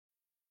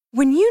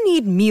When you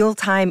need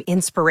mealtime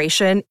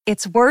inspiration,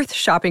 it's worth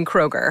shopping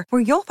Kroger,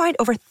 where you'll find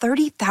over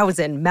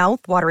 30,000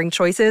 mouth-watering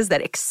choices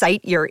that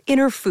excite your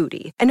inner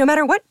foodie. And no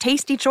matter what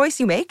tasty choice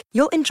you make,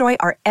 you'll enjoy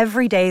our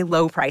everyday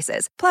low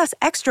prices, plus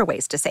extra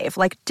ways to save,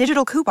 like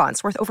digital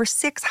coupons worth over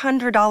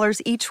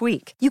 $600 each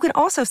week. You can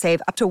also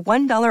save up to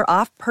 $1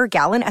 off per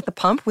gallon at the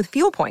pump with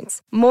fuel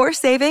points. More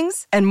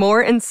savings and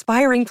more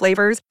inspiring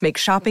flavors make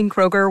shopping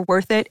Kroger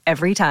worth it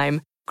every time.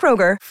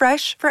 Kroger,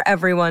 fresh for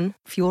everyone.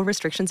 Fuel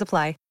restrictions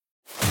apply.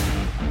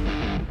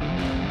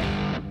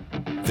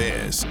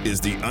 This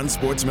is the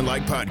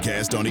Unsportsmanlike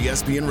Podcast on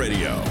ESPN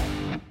Radio.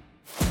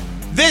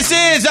 This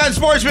is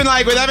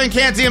Unsportsmanlike with Evan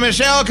Canty and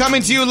Michelle,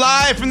 coming to you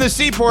live from the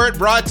Seaport,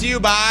 brought to you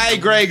by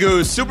Grey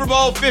Goose. Super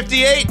Bowl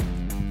 58,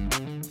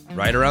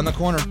 right around the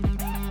corner.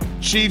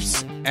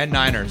 Chiefs and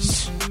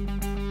Niners.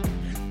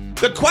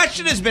 The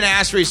question has been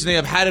asked recently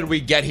of how did we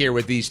get here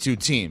with these two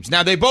teams?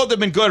 Now, they both have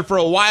been good for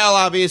a while,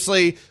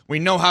 obviously. We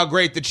know how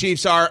great the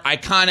Chiefs are,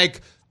 iconic,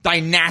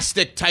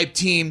 dynastic type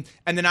team,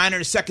 and the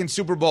Niners' second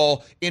Super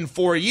Bowl in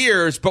 4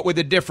 years, but with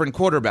a different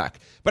quarterback.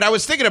 But I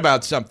was thinking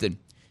about something.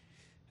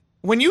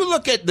 When you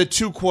look at the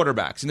two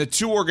quarterbacks and the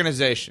two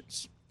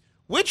organizations,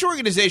 which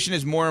organization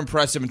is more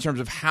impressive in terms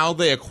of how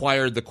they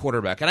acquired the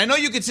quarterback? And I know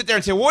you could sit there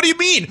and say, well, what do you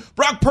mean?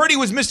 Brock Purdy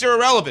was Mr.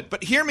 Irrelevant.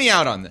 But hear me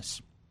out on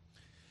this.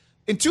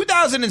 In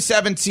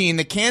 2017,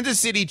 the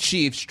Kansas City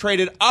Chiefs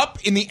traded up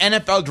in the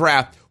NFL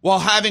draft while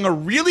having a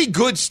really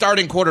good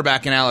starting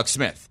quarterback in Alex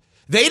Smith.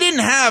 They didn't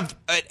have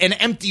an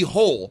empty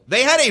hole.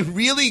 They had a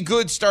really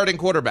good starting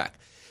quarterback.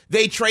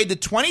 They trade the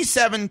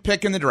 27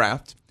 pick in the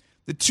draft,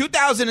 the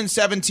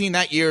 2017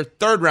 that year,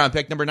 third round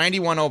pick, number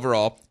 91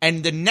 overall,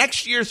 and the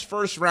next year's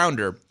first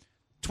rounder,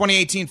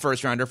 2018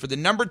 first rounder, for the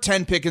number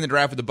 10 pick in the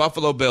draft with the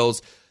Buffalo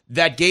Bills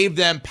that gave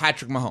them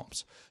Patrick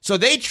Mahomes. So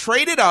they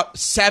traded up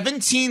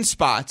 17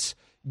 spots,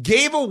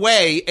 gave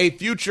away a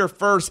future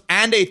first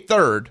and a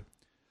third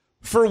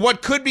for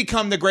what could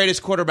become the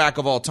greatest quarterback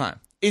of all time.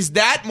 Is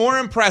that more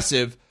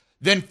impressive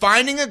than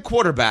finding a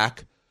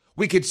quarterback?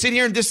 We could sit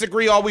here and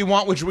disagree all we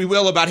want, which we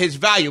will, about his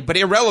value, but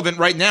irrelevant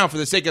right now for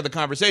the sake of the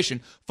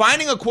conversation.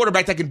 Finding a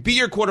quarterback that can be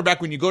your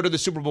quarterback when you go to the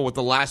Super Bowl with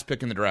the last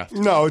pick in the draft.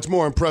 No, it's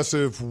more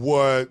impressive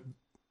what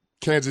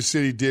Kansas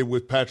City did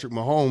with Patrick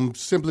Mahomes,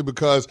 simply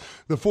because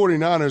the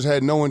 49ers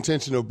had no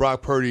intention of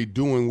Brock Purdy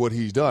doing what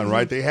he's done,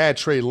 right? They had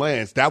Trey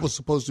Lance. That was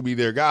supposed to be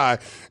their guy,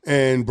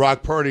 and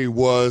Brock Purdy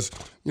was,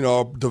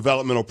 a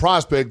developmental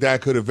prospect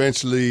that could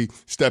eventually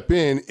step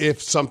in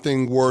if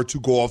something were to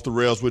go off the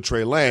rails with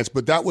Trey Lance.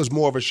 But that was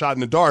more of a shot in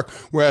the dark,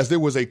 whereas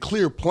there was a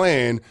clear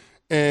plan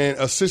and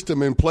a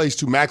system in place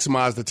to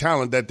maximize the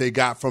talent that they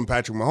got from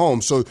Patrick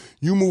Mahomes. So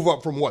you move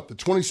up from the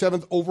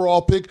 27th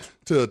overall pick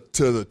to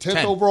the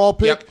 10th overall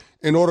pick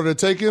in order to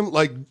take him.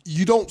 Like,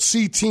 you don't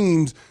see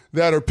teams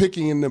that are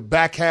picking in the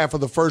back half of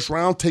the first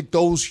round take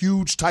those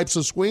huge types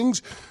of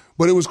swings.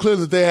 But it was clear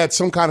that they had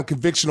some kind of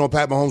conviction on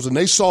Pat Mahomes, and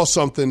they saw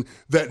something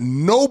that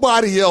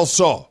nobody else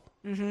saw.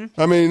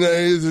 I mean,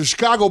 the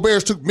Chicago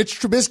Bears took Mitch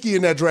Trubisky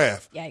in that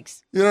draft.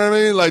 Yikes. You know what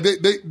I mean? Like,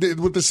 they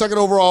with the second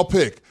overall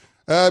pick.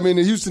 I mean,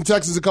 the Houston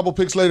Texans a couple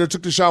picks later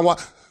took Deshaun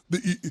Watson.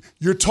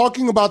 You're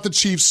talking about the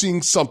Chiefs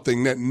seeing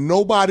something that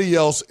nobody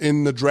else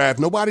in the draft,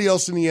 nobody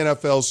else in the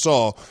NFL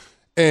saw,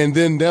 and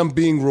then them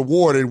being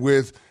rewarded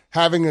with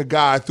having a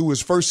guy through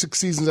his first 6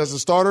 seasons as a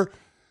starter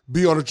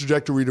be on a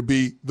trajectory to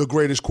be the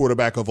greatest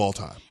quarterback of all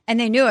time. And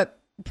they knew it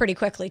pretty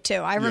quickly, too.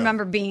 I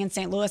remember being in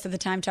St. Louis at the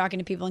time, talking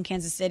to people in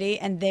Kansas City,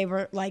 and they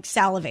were,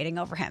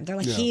 salivating over him. They're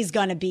like, he's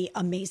going to be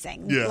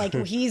amazing.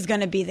 He's going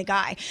to be the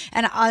guy.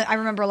 And I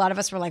remember a lot of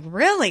us were like,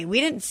 really?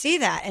 We didn't see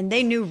that. And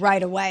they knew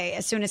right away,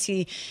 as soon as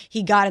he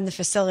got in the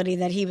facility,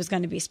 that he was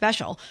going to be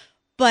special.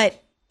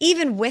 But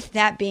even with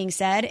that being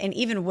said, and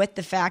even with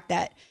the fact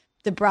that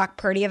the Brock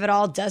Purdy of it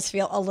all does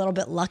feel a little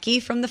bit lucky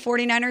from the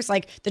 49ers.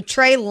 Like, the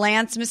Trey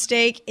Lance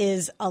mistake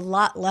is a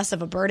lot less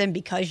of a burden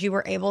because you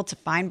were able to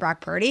find Brock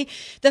Purdy.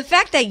 The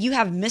fact that you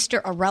have Mr.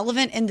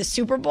 Irrelevant in the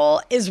Super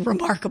Bowl is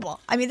remarkable.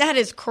 I mean, that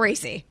is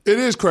crazy. It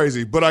is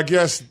crazy, but I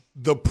guess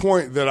the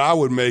point that I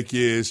would make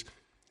is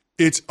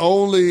it's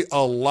only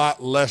a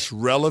lot less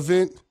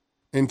relevant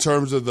in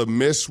terms of the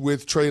miss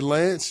with Trey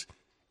Lance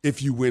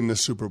if you win the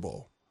Super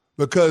Bowl.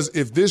 Because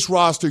if this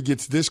roster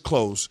gets this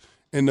close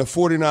and the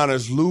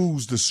 49ers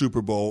lose the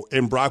Super Bowl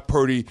and Brock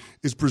Purdy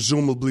is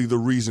presumably the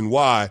reason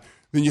why,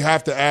 then you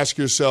have to ask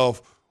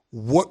yourself,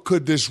 what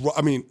could this –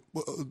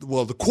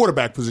 the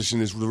quarterback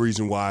position is the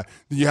reason why.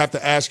 Then you have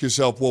to ask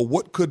yourself, well,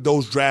 what could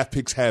those draft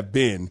picks have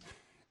been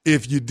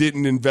if you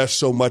didn't invest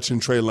so much in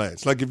Trey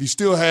Lance? Like, if you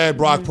still had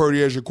Brock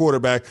Purdy as your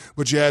quarterback,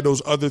 but you had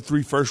those other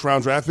 3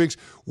 first-round draft picks,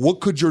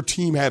 what could your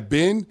team have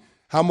been?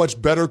 How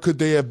much better could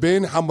they have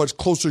been? How much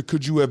closer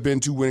could you have been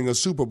to winning a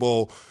Super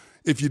Bowl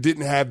if you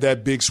didn't have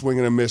that big swing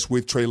and a miss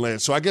with Trey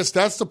Lance? So I guess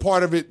that's the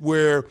part of it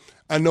where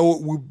I know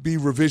it would be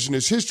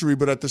revisionist history,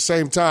 but at the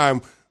same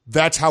time,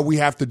 that's how we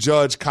have to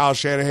judge Kyle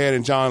Shanahan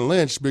and John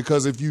Lynch,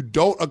 because if you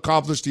don't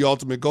accomplish the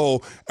ultimate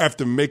goal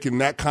after making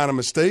that kind of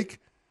mistake,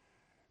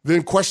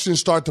 then questions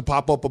start to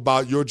pop up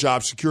about your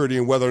job security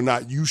and whether or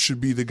not you should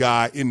be the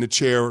guy in the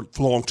chair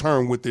long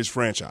term with this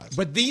franchise.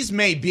 But these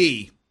may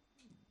be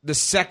the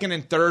second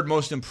and third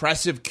most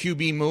impressive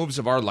QB moves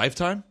of our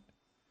lifetime,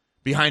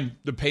 behind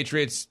the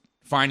Patriots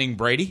finding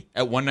Brady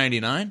at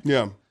 199.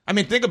 Yeah. I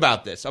mean, think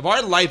about this. Of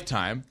our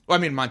lifetime,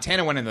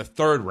 Montana went in the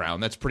third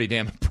round. That's pretty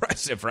damn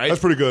impressive, right?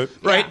 That's pretty good.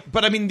 Right? Yeah.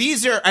 But, I mean,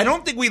 I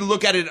don't think we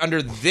look at it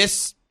under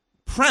this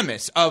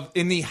premise of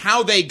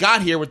how they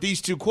got here with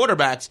these two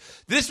quarterbacks.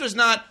 This was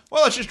not,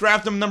 well, let's just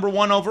draft them number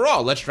 1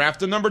 overall. Let's draft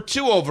them number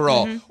 2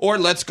 overall. Mm-hmm. Or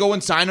let's go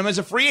and sign them as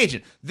a free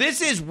agent.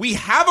 This is, we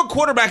have a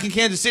quarterback in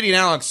Kansas City, and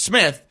Alex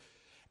Smith.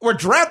 We're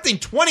drafting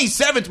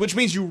 27th, which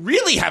means you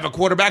really have a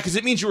quarterback because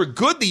it means you were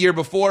good the year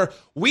before.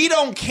 We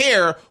don't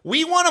care.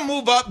 We want to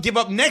move up, give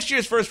up next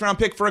year's first-round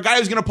pick for a guy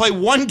who's going to play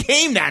one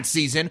game that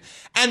season.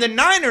 And the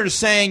Niners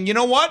saying, you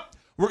know what?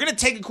 We're going to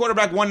take a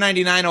quarterback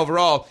 199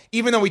 overall,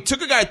 even though we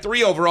took a guy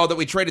 3 overall that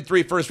we traded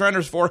 3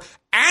 first-rounders for,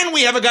 and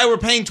we have a guy we're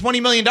paying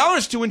 $20 million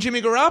to in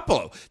Jimmy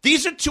Garoppolo.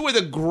 These are 2 of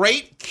the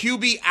great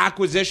QB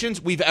acquisitions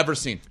we've ever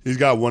seen. He's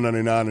got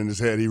 199 in his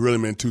head. He really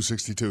meant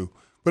 262.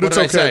 But what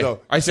it's okay, though.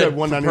 I said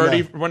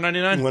 199. Purdy,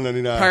 199?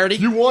 199. Parody?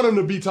 You want him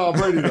to be Tom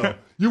Brady, though.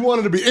 You want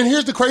him to be. And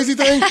here's the crazy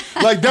thing.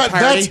 Like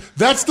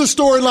that's the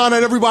storyline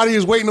that everybody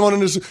is waiting on in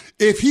this.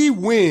 If he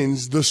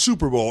wins the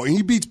Super Bowl and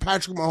he beats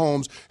Patrick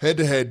Mahomes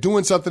head-to-head,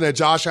 doing something that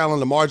Josh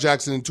Allen, Lamar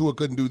Jackson, and Tua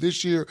couldn't do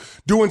this year,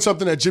 doing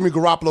something that Jimmy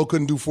Garoppolo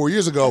couldn't do 4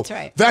 years ago, that's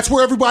right. That's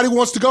where everybody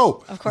wants to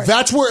go. Of course.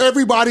 That's where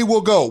everybody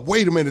will go.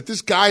 Wait a minute.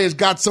 This guy has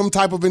got some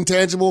type of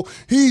intangible.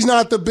 He's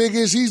not the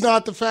biggest. He's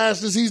not the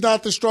fastest. He's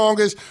not the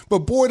strongest. But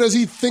boy, does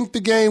he think the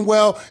game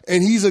well,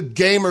 and he's a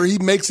gamer. He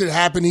makes it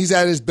happen. He's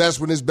at his best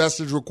when his best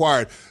is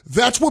required.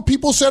 That's what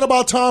people said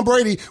about Tom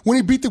Brady when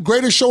he beat the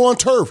greatest show on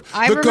turf.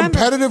 The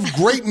competitive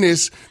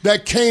greatness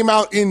that came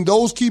out in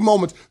those key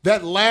moments,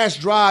 that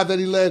last drive that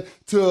he led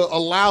to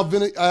allow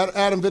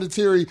Adam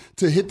Vinatieri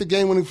to hit the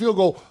game-winning field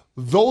goal,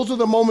 those are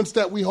the moments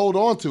that we hold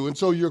on to. And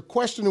so you're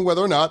questioning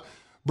whether or not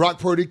Brock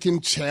Purdy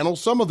can channel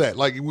some of that.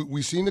 Like,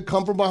 we've seen the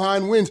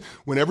come-from-behind wins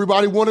when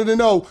everybody wanted to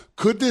know,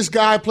 could this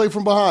guy play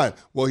from behind?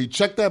 Well, he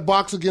checked that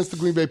box against the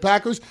Green Bay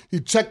Packers. He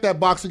checked that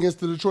box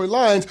against the Detroit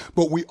Lions.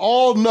 But we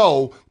all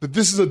know that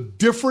this is a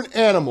different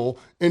animal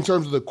in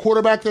terms of the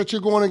quarterback that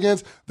you're going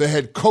against, the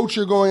head coach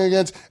you're going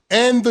against,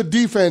 and the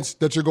defense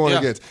that you're going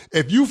against.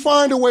 If you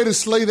find a way to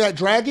slay that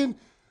dragon,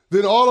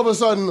 then all of a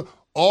sudden,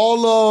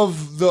 all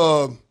of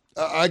the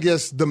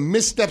the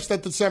missteps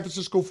that the San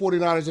Francisco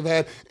 49ers have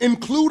had,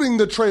 including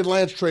the Trey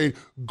Lance trade,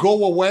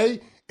 go away,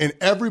 and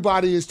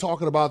everybody is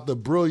talking about the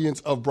brilliance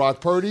of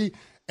Brock Purdy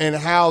and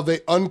how they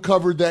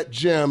uncovered that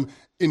gem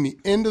in the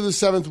end of the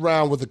 7th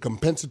round with a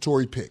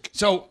compensatory pick.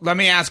 So let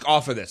me ask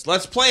off of this.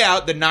 Let's play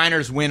out the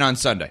Niners win on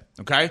Sunday,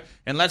 okay?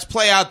 And let's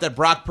play out that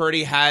Brock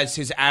Purdy has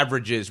his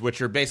averages,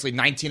 which are basically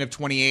 19 of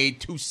 28,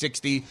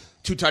 260,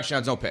 2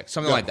 touchdowns, no picks,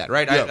 something like that,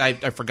 right? Yeah.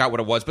 I forgot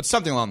what it was, but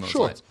something along those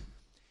lines.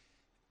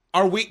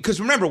 Are we? Because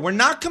remember, we're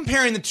not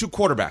comparing the 2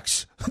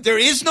 quarterbacks. There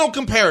is no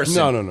comparison.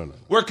 No.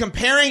 We're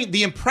comparing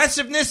the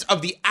impressiveness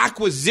of the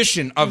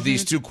acquisition of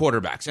these 2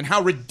 quarterbacks and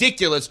how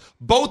ridiculous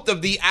both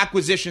of the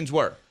acquisitions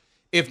were.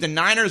 If the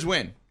Niners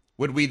win,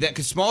 would we then,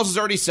 because Smalls has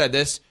already said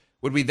this,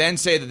 would we then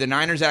say that the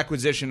Niners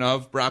acquisition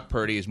of Brock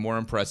Purdy is more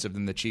impressive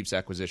than the Chiefs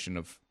acquisition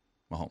of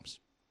Mahomes?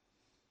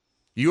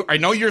 I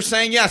know you're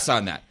saying yes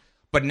on that,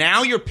 but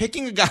now you're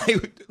picking a guy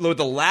with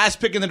the last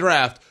pick in the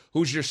draft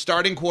who's your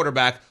starting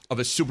quarterback of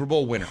a Super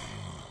Bowl winner.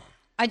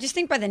 I just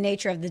think by the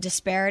nature of the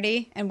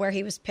disparity and where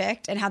he was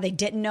picked and how they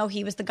didn't know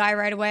he was the guy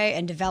right away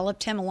and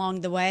developed him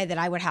along the way, that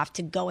I would have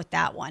to go with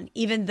that one.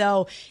 Even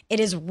though it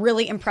is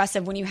really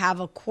impressive when you have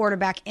a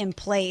quarterback in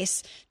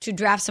place to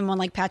draft someone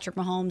like Patrick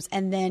Mahomes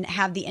and then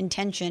have the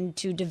intention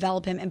to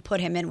develop him and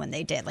put him in when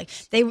they did. Like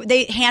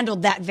they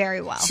handled that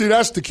very well. See,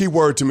 that's the key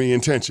word to me,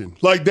 intention.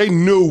 Like, they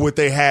knew what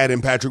they had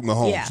in Patrick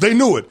Mahomes. Yeah. They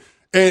knew it.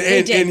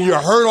 And you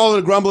heard all of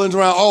the grumblings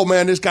around, oh,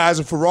 man, this guy's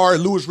a Ferrari.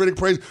 Louis Riddick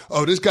praised,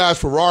 oh, this guy's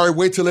Ferrari.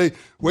 Wait till they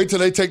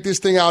take this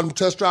thing out and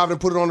test drive it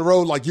and put it on the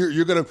road. Like,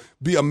 you're going to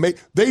be amazing.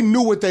 They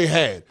knew what they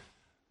had.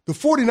 The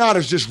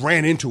 49ers just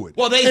ran into it.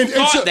 Well, they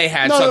thought they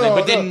had something,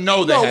 but didn't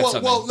know they had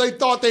something. Well, they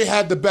thought they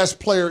had the best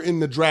player in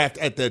the draft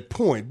at that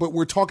point, but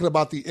we're talking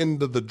about the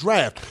end of the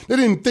draft. They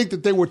didn't think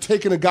that they were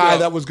taking a guy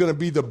that was going to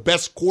be the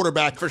best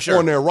quarterback for sure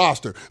on their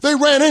roster. They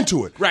ran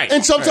into it. Right.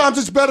 And sometimes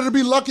it's better to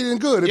be lucky than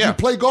good. If you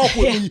play golf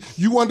with me,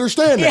 you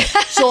understand that.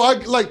 So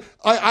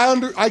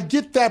I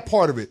get that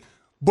part of it.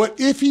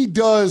 But if he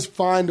does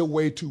find a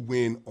way to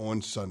win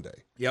on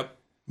Sunday,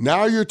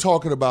 now you're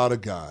talking about a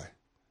guy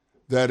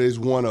that is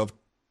one of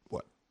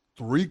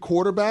 3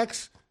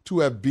 quarterbacks to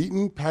have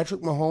beaten Patrick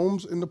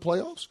Mahomes in the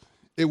playoffs.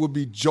 It would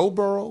be Joe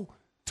Burrow,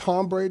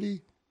 Tom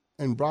Brady,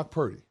 and Brock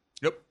Purdy.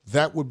 Yep.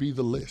 That would be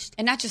the list.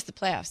 And not just the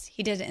playoffs.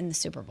 He did it in the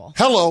Super Bowl.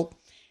 Hello.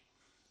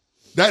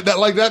 It's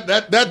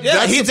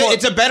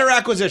a better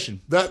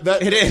acquisition.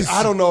 It is.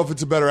 I don't know if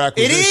it's a better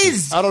acquisition. It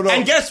is. I don't know.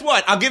 And guess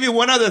what? I'll give you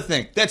one other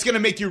thing that's going to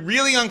make you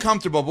really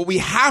uncomfortable, but we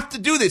have to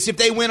do this if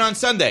they win on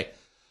Sunday.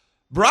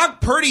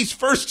 Brock Purdy's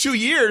first 2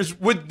 years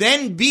would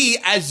then be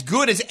as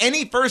good as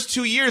any first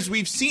 2 years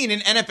we've seen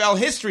in NFL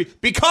history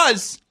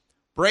because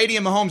Brady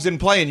and Mahomes didn't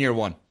play in year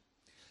one.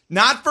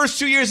 Not first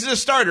 2 years as a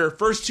starter,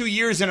 first 2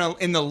 years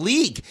in the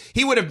league.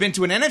 He would have been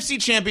to an NFC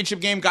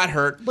Championship game, got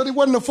hurt. But he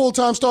wasn't a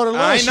full-time starter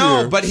last year.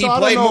 I know, but he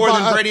played more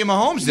than Brady and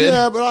Mahomes did.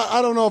 Yeah, but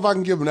I don't know if I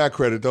can give him that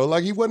credit, though.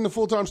 Like, he wasn't a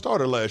full-time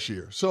starter last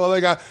year. So,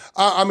 like,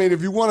 I mean,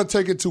 if you want to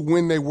take it to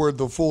when they were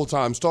the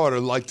full-time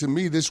starter, like, to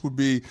me, this would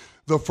be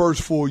the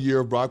first full year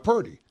of Brock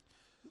Purdy.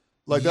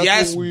 Like,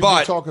 that's what we've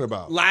been talking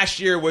about. Last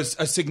year was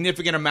a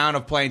significant amount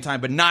of playing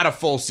time, but not a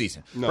full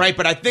season, right?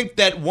 But I think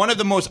that one of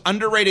the most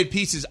underrated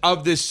pieces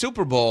of this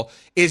Super Bowl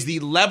is the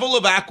level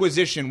of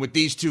acquisition with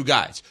these two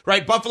guys,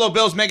 right? Buffalo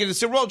Bills making the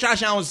Super Bowl.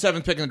 Josh Allen was the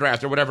 7th pick in the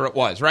draft or whatever it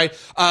was, right?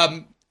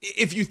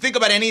 If you think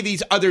about any of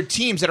these other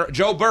teams that are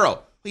Joe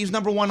Burrow, he's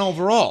number 1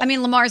 overall. I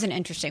mean, Lamar's an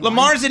interesting one.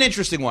 Lamar's an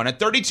interesting one. At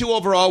 32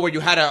 overall, where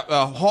you had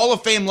a Hall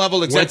of Fame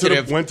level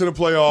executive. Went to the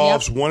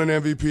playoffs, won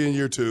an MVP in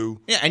year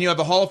 2. Yeah, and you have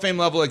a Hall of Fame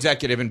level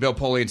executive in Bill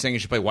Polian saying you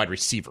should play wide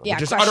receiver,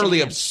 which is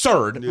utterly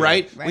absurd,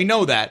 right? We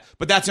know that.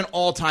 But that's an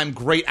all-time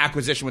great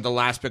acquisition with the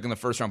last pick in the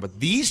first round. But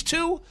these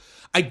two,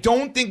 I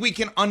don't think we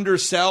can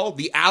undersell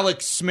the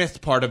Alex Smith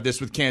part of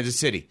this with Kansas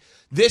City.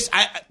 This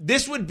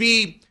would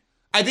be,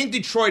 I think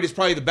Detroit is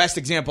probably the best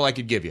example I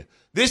could give you.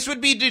 This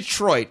would be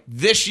Detroit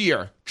this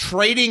year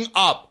trading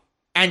up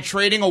and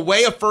trading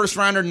away a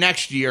first-rounder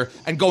next year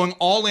and going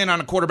all in on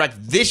a quarterback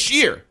this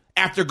year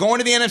after going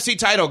to the NFC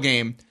title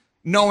game,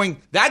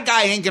 knowing that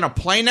guy ain't going to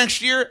play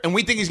next year, and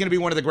we think he's going to be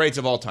one of the greats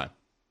of all time.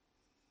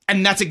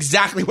 And that's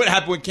exactly what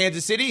happened with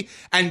Kansas City,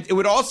 and it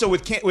would also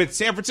with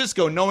San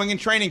Francisco, knowing in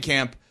training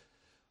camp,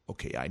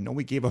 okay, I know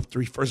we gave up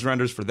 3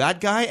 first-rounders for that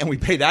guy, and we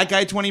paid that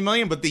guy $20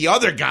 million, but the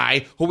other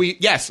guy who we,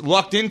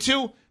 lucked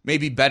into, may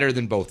be better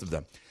than both of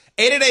them.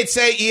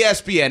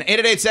 888-SAY-ESPN,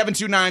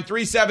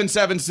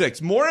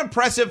 888-729-3776. More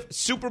impressive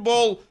Super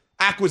Bowl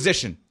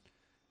acquisition,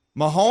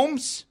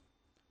 Mahomes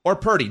or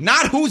Purdy?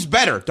 Not who's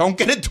better. Don't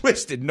get it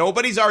twisted.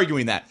 Nobody's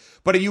arguing that.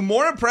 But are you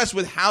more impressed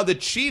with how the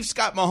Chiefs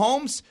got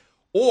Mahomes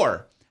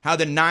or how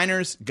the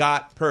Niners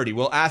got Purdy?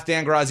 We'll ask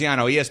Dan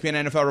Graziano,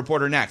 ESPN NFL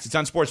reporter, next. It's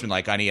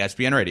Unsportsmanlike on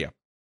ESPN Radio.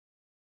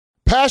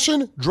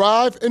 Passion,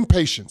 drive, and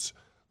patience.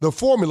 The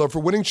formula for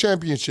winning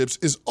championships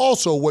is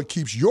also what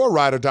keeps your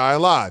ride or die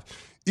alive.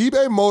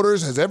 eBay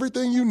Motors has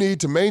everything you need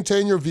to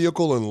maintain your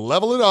vehicle and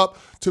level it up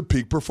to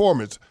peak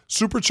performance.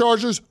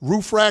 Superchargers,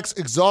 roof racks,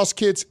 exhaust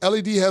kits,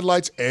 LED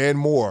headlights, and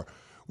more.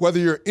 Whether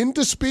you're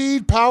into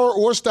speed, power,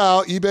 or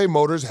style, eBay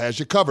Motors has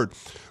you covered.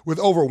 With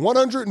over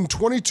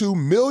 122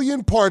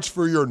 million parts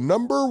for your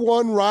number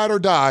one ride or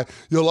die,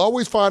 you'll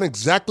always find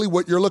exactly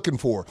what you're looking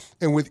for.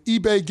 And with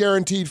eBay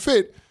Guaranteed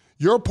Fit,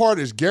 your part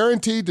is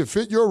guaranteed to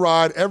fit your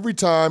ride every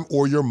time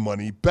or your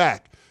money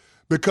back.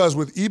 Because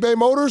with eBay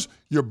Motors,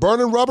 you're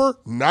burning rubber,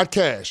 not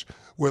cash.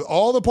 With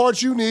all the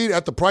parts you need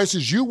at the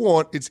prices you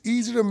want, it's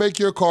easy to make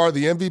your car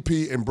the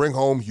MVP and bring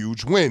home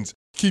huge wins.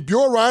 Keep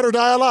your ride or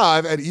die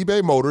alive at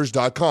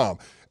ebaymotors.com.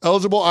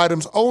 Eligible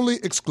items only.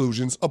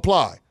 Exclusions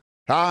apply.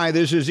 Hi,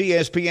 this is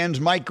ESPN's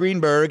Mike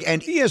Greenberg,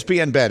 and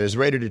ESPN Bet is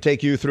ready to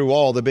take you through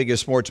all the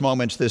biggest sports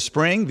moments this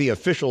spring. The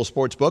official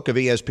sports book of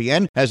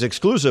ESPN has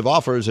exclusive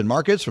offers and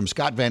markets from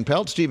Scott Van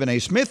Pelt, Stephen A.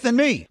 Smith, and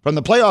me. From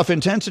the playoff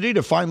intensity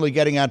to finally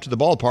getting out to the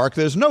ballpark,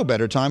 there's no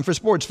better time for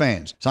sports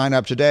fans. Sign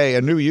up today,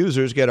 and new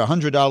users get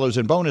 $100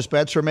 in bonus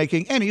bets for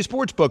making any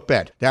sportsbook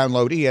bet.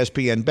 Download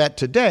ESPN Bet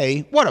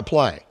today. What a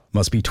play.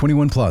 Must be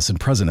 21 plus and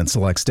present in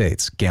select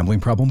states.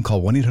 Gambling problem?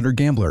 Call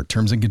 1-800-GAMBLER.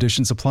 Terms and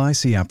conditions apply.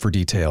 See app for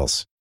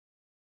details.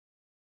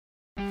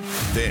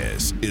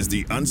 This is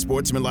the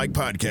Unsportsmanlike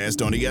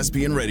Podcast on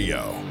ESPN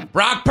Radio.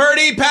 Brock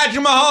Purdy,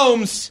 Patrick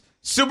Mahomes,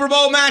 Super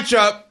Bowl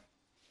matchup.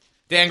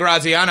 Dan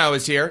Graziano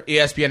is here,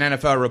 ESPN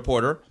NFL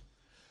reporter.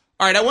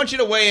 All right, I want you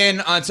to weigh in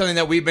on something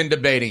that we've been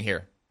debating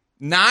here.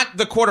 Not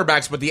the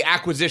quarterbacks, but the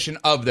acquisition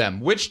of them.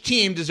 Which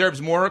team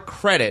deserves more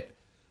credit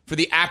for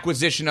the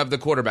acquisition of the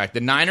quarterback?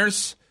 The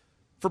Niners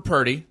for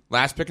Purdy,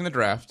 last pick in the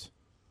draft,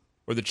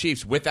 or the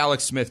Chiefs with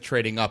Alex Smith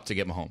trading up to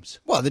get Mahomes?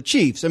 Well, the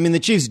Chiefs. I mean, the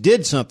Chiefs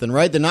did something,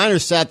 right? The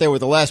Niners sat there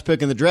with the last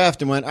pick in the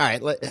draft and went, all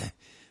right,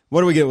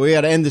 what do we get? We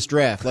got to end this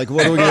draft. Like,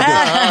 what are we going to do?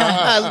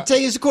 Let's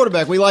take he's a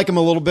quarterback. We like him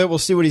a little bit. We'll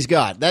see what he's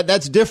got.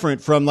 That's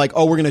different from like,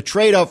 oh, we're going to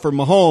trade up for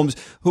Mahomes,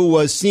 who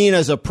was seen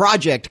as a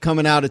project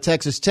coming out of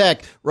Texas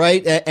Tech,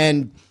 right?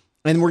 And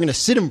we're going to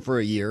sit him for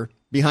a year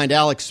behind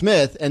Alex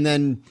Smith, and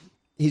then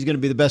he's going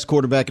to be the best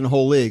quarterback in the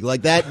whole league.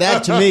 Like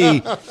that to me,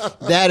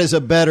 that is a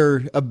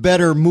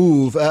better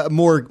move,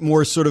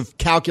 more sort of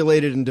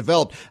calculated and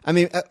developed. I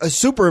mean,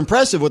 super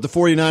impressive what the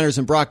 49ers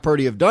and Brock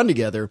Purdy have done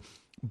together,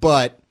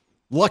 but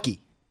lucky.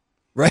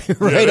 Right.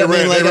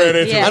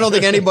 Yeah, I don't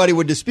think anybody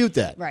would dispute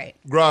that. Right.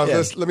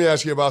 Grimes, let me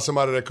ask you about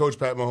somebody that coached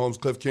Pat Mahomes,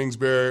 Cliff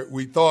Kingsbury.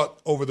 We thought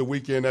over the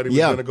weekend that he was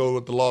going to go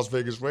with the Las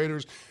Vegas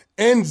Raiders.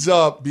 Ends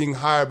up being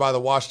hired by the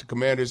Washington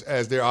Commanders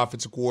as their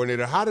offensive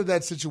coordinator. How did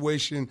that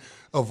situation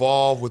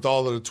evolve with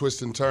all of the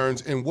twists and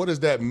turns, and what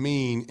does that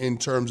mean in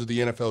terms of the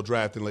NFL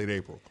draft in late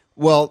April?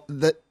 Well,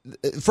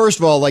 first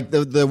of all, like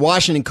the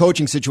Washington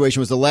coaching situation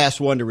was the last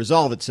one to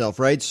resolve itself,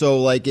 right?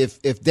 So, like,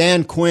 if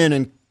Dan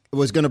Quinn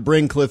was going to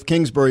bring Cliff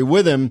Kingsbury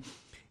with him,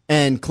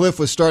 and Cliff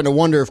was starting to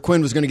wonder if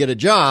Quinn was going to get a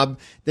job,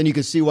 then you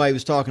could see why he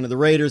was talking to the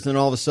Raiders. Then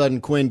all of a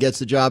sudden, Quinn gets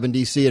the job in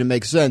D.C., and it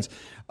makes sense.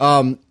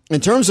 In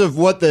terms of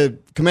what the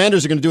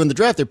Commanders are going to do in the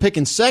draft, they're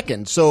picking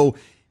second. So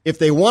if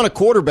they want a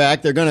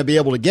quarterback, they're going to be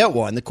able to get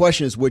one. The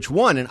question is which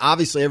one, and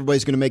obviously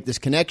everybody's going to make this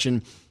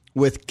connection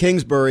with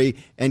Kingsbury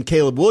and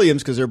Caleb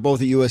Williams because they're both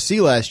at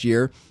USC last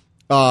year.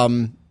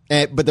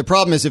 But the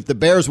problem is if the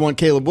Bears want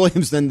Caleb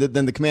Williams, then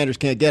the Commanders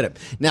can't get him.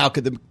 Now,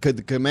 could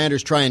the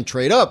Commanders try and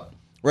trade up,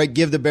 right?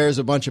 Give the Bears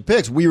a bunch of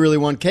picks. We really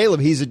want Caleb.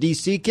 He's a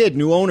D.C. kid,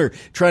 new owner,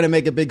 trying to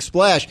make a big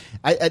splash.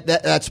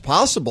 That's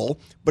possible,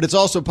 but it's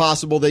also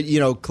possible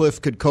that,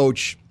 Cliff could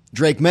coach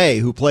Drake May,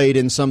 who played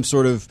in some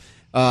sort of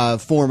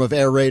form of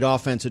air raid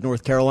offense at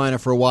North Carolina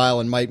for a while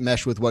and might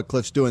mesh with what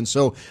Cliff's doing.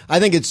 So I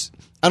don't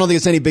think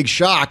it's any big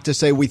shock to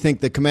say we think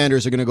the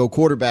Commanders are going to go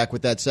quarterback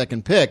with that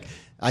second pick.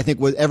 I think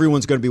what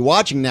everyone's going to be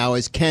watching now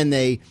is can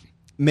they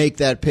make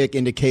that pick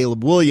into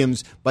Caleb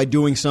Williams by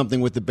doing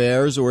something with the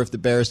Bears, or if the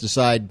Bears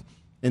decide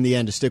in the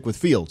end to stick with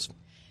Fields.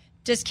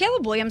 Does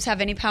Caleb Williams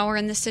have any power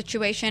in this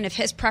situation if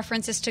his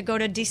preference is to go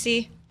to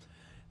D.C.?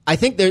 I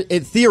think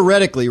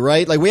theoretically,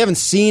 right? Like, we haven't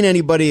seen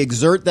anybody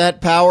exert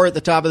that power at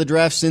the top of the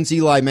draft since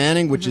Eli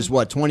Manning, which is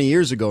 20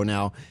 years ago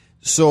now.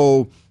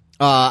 So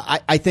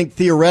I think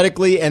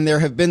theoretically, and there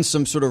have been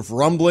some sort of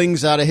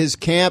rumblings out of his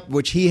camp,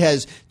 which he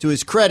has, to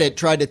his credit,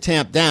 tried to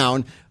tamp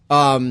down,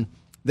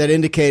 that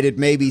indicated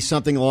maybe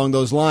something along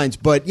those lines.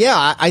 But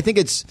yeah, I think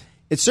it's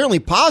certainly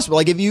possible.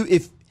 Like,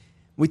 if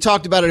we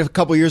talked about it a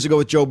couple years ago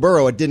with Joe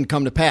Burrow, it didn't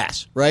come to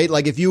pass, right?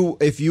 Like, if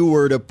you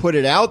were to put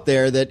it out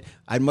there that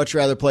I'd much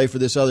rather play for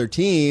this other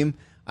team,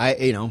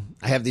 I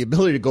have the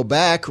ability to go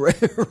back,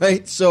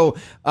 right? So,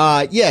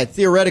 yeah,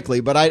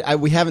 theoretically, but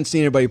we haven't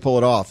seen anybody pull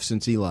it off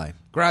since Eli.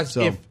 Graz,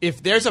 so,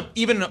 if there's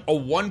even a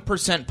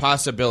 1%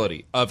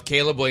 possibility of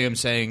Caleb Williams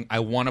saying, I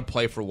want to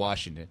play for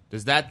Washington,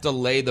 does that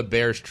delay the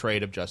Bears'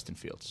 trade of Justin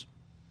Fields?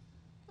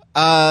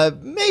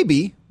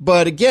 Maybe,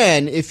 but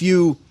again, if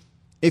you're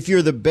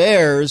the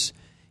Bears,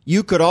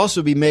 you could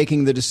also be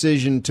making the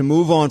decision to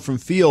move on from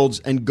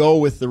Fields and go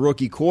with the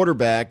rookie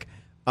quarterback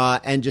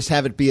and just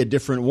have it be a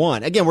different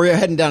one. Again, we're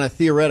heading down a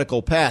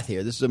theoretical path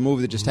here. This is a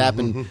move that just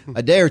happened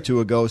a day or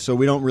two ago, so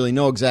we don't really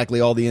know exactly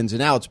all the ins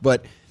and outs.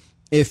 But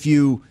if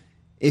you're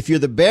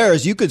the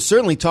Bears, you could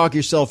certainly talk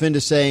yourself into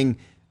saying,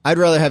 I'd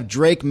rather have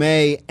Drake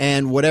May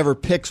and whatever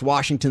picks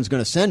Washington's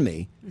going to send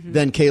me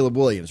than Caleb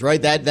Williams,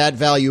 right? That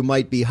value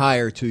might be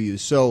higher to you.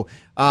 So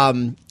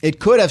it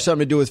could have something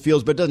to do with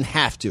Fields, but it doesn't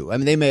have to. I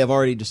mean, they may have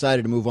already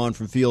decided to move on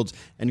from Fields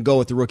and go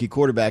with the rookie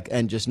quarterback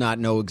and just not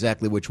know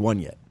exactly which one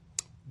yet.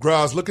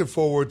 Grouse, looking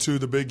forward to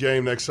the big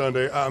game next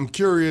Sunday. I'm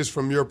curious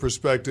from your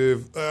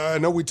perspective. I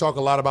know we talk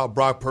a lot about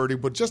Brock Purdy,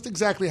 but just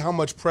exactly how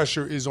much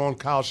pressure is on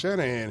Kyle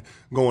Shanahan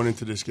going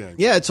into this game?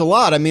 Yeah, it's a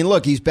lot. I mean,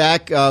 look, he's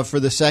back for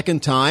the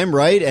second time,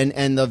 right?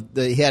 And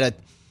he had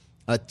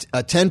a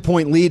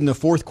 10-point lead in the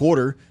fourth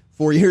quarter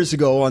 4 years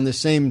ago on the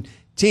same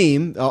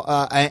team.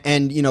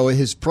 And,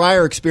 his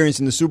prior experience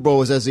in the Super Bowl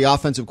was as the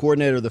offensive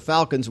coordinator of the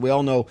Falcons. We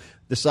all know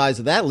the size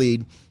of that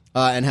lead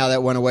and how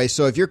that went away.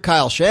 So if you're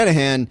Kyle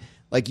Shanahan,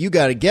 like, you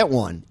got to get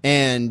one,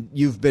 and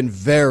you've been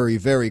very,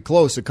 very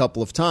close a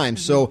couple of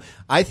times. So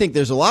I think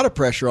there's a lot of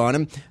pressure on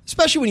him,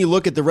 especially when you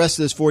look at the rest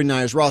of this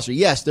 49ers roster.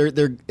 Yes,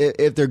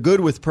 if they're good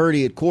with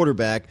Purdy at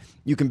quarterback,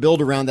 you can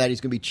build around that. He's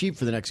going to be cheap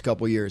for the next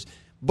couple of years.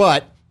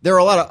 But there are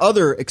a lot of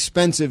other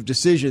expensive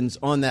decisions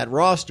on that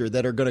roster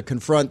that are going to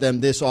confront them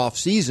this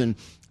offseason,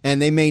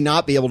 and they may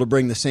not be able to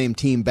bring the same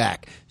team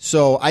back.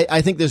 So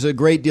I think there's a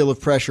great deal of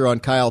pressure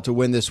on Kyle to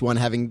win this one,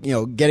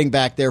 getting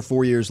back there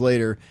 4 years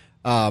later.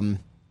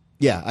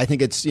 Yeah, I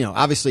think it's,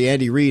 obviously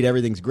Andy Reid,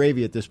 everything's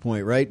gravy at this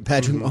point, right?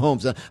 Patrick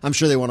Mahomes, I'm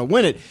sure they want to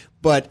win it.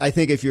 But I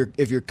think if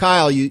you're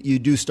Kyle, you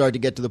do start to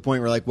get to the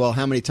point where, like, well,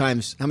 how many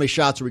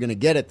shots are we going to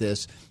get at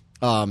this?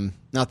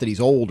 Not that he's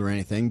old or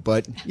anything,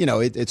 but,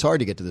 it's hard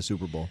to get to the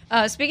Super Bowl.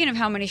 Speaking of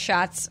how many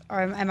shots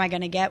am I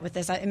going to get with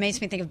this, it makes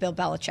me think of Bill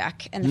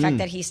Belichick and the fact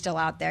that he's still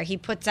out there. He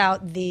puts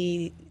out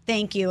the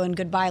thank you and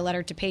goodbye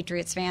letter to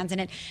Patriots fans, and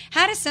it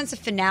had a sense of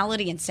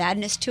finality and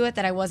sadness to it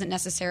that I wasn't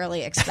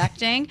necessarily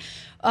expecting.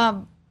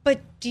 But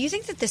do you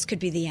think that this could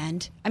be the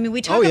end? I mean,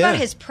 we talk about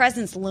his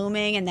presence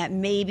looming and that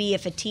maybe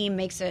if a team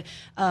makes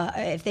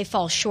if they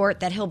fall short,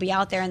 that he'll be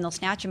out there and they'll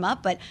snatch him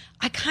up. But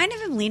I kind of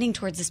am leaning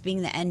towards this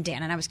being the end,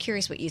 Dan, and I was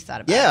curious what you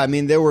thought about it. Yeah, I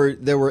mean, there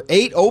were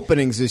 8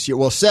 openings this year.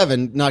 Well,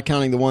 7, not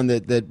counting the one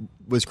that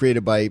was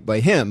created by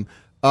him.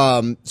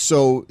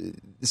 So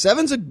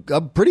 7's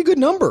a pretty good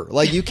number.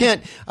 Like, you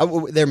can't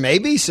there may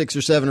be 6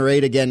 or 7 or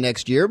 8 again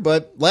next year,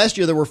 but last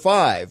year there were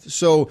 5.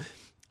 So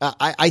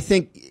I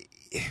think,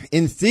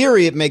 in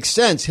theory, it makes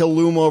sense. He'll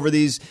loom over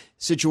these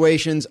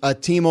situations. A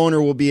team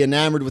owner will be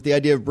enamored with the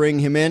idea of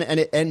bringing him in,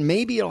 and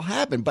maybe it'll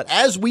happen. But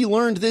as we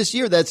learned this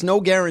year, that's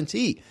no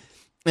guarantee.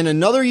 And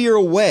another year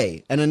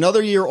away and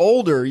another year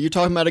older, you're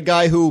talking about a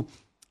guy who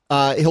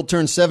he'll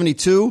turn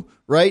 72,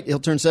 right? He'll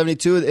turn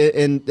 72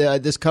 in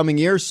this coming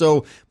year.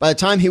 So by the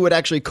time he would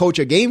actually coach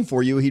a game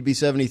for you, he'd be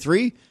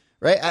 73.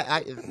 Right?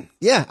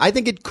 I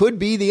think it could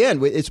be the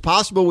end. It's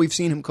possible we've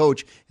seen him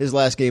coach his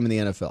last game in the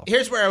NFL.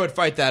 Here's where I would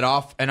fight that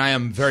off, and I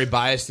am very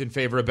biased in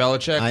favor of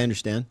Belichick. I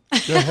understand.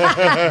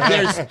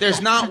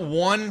 There's not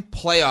one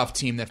playoff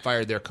team that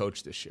fired their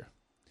coach this year.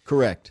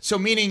 Correct. So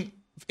meaning,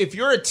 if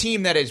you're a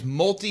team that is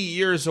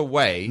multi-years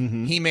away,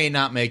 he may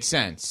not make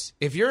sense.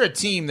 If you're a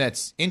team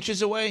that's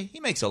inches away, he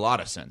makes a lot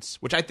of sense,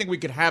 which I think we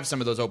could have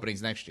some of those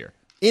openings next year.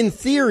 In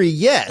theory,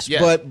 yes.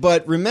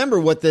 But remember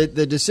what the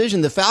decision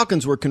the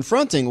Falcons were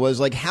confronting was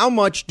like, how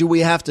much do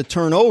we have to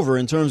turn over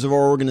in terms of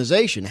our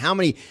organization? How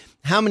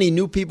many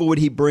new people would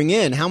he bring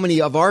in? How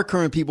many of our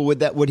current people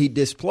would he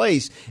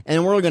displace?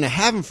 And we're going to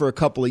have him for a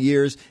couple of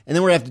years, and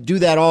then we're going to have to do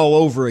that all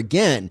over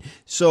again.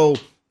 So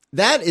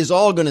that is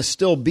all going to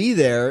still be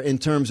there in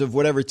terms of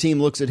whatever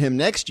team looks at him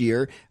next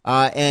year,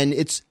 and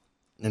it's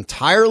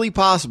entirely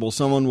possible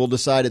someone will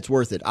decide it's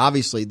worth it.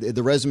 Obviously,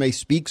 the resume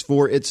speaks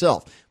for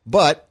itself,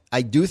 but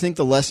I do think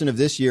the lesson of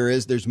this year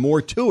is there's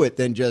more to it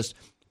than just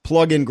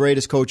plug in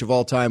greatest coach of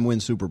all time,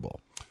 win Super Bowl.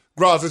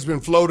 Gross, it's been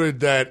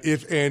floated that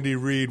if Andy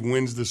Reid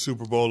wins the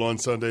Super Bowl on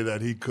Sunday,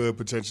 that he could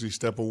potentially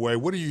step away.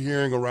 What are you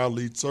hearing around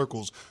lead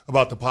circles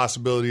about the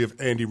possibility of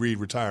Andy Reid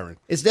retiring?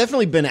 It's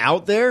definitely been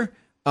out there.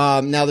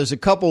 Now, there's a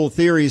couple of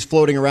theories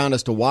floating around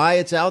as to why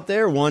it's out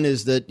there. One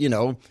is that,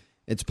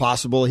 it's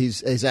possible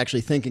he's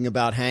actually thinking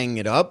about hanging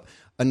it up.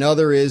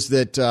 Another is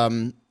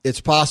that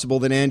it's possible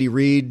that Andy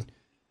Reid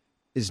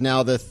is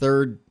now the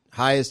third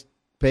highest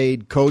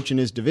paid coach in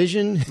his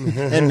division,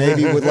 and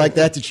maybe would like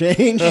that to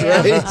change.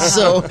 Right?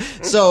 So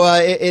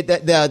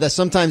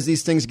sometimes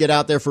these things get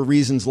out there for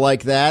reasons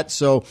like that.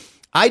 So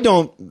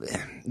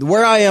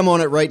where I am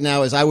on it right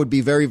now is I would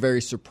be very,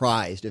 very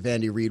surprised if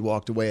Andy Reid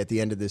walked away at the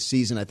end of this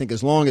season. I think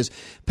as long as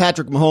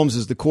Patrick Mahomes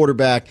is the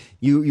quarterback,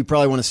 you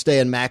probably want to stay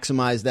and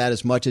maximize that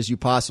as much as you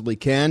possibly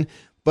can.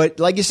 But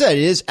like you said,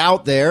 it is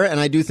out there,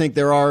 and I do think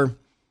there are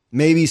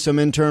maybe some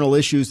internal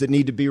issues that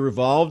need to be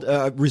resolved,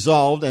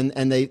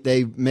 and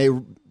they may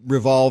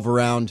revolve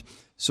around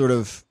sort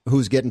of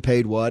who's getting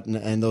paid what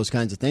and those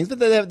kinds of things.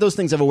 But those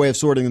things have a way of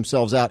sorting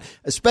themselves out,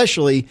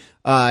 especially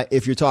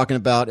if you're talking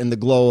about in the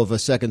glow of a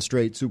second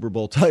straight Super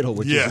Bowl title,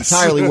 which is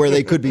entirely where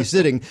they could be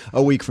sitting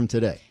a week from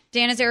today.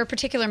 Dan, is there a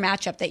particular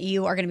matchup that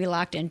you are going to be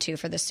locked into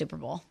for this Super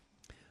Bowl?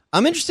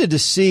 I'm interested to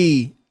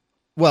see.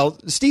 Well,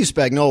 Steve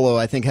Spagnuolo,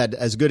 I think, had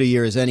as good a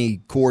year as any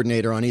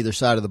coordinator on either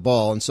side of the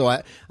ball. And so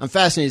I'm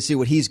fascinated to see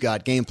what he's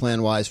got game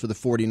plan-wise for the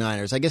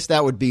 49ers. I guess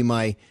that would be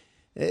my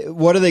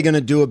what are they going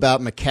to do about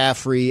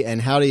McCaffrey,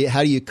 and how do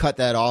you cut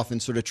that off and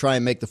sort of try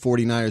and make the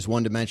 49ers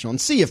one-dimensional and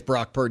see if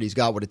Brock Purdy's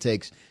got what it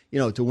takes,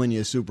 to win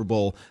you a Super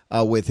Bowl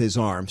with his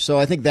arm. So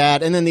I think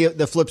that. And then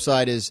the flip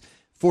side is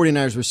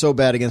 49ers were so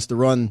bad against the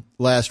run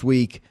last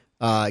week.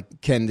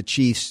 Can the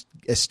Chiefs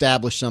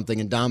establish something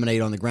and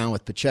dominate on the ground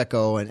with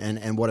Pacheco,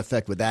 and what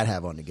effect would that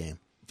have on the game?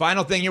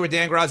 Final thing here with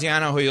Dan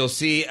Graziano, who you'll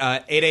see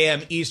 8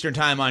 a.m. Eastern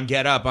time on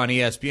Get Up on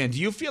ESPN. Do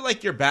you feel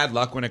like you're bad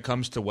luck when it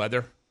comes to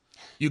weather?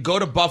 You go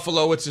to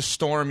Buffalo, it's a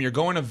storm. You're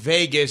going to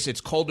Vegas,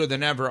 it's colder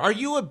than ever. Are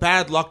you a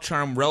bad luck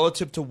charm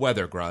relative to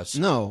weather, Graz?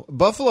 No.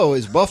 Buffalo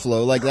is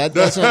Buffalo. Like that.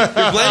 That's not,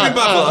 you're blaming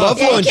Buffalo.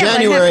 Buffalo in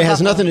January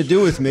has nothing to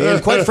do with me.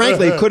 And quite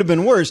frankly, it could have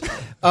been worse.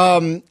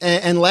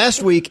 And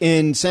last week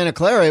in Santa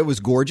Clara, it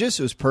was gorgeous.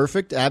 It was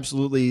perfect.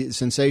 Absolutely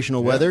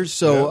sensational weather.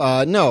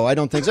 So, no, I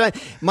don't think so.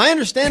 My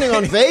understanding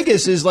on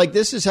Vegas is like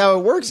this is how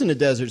it works in the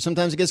desert.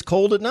 Sometimes it gets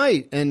cold at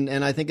night,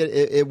 and I think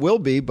it will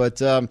be. But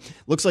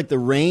looks like the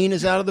rain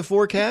is out of the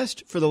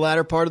forecast for the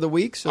latter part of the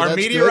week. So our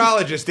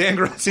meteorologist, Dan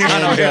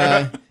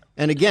Graziano.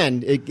 And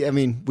again,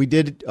 we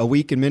did a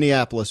week in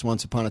Minneapolis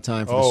once upon a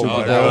time for the Super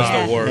Bowl. That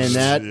was the worst. And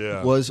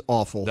that was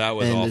awful. That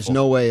was awful. There's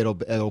no way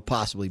it'll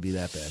possibly be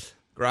that bad.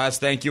 Graz,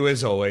 thank you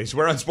as always.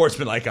 We're on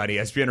Sportsmanlike on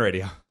ESPN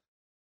Radio.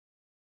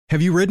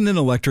 Have you ridden an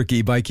electric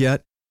e-bike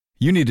yet?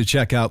 You need to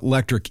check out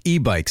Lectric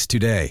E-Bikes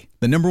today,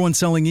 the #1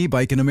 selling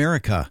e-bike in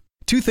America.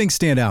 Two things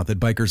stand out that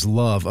bikers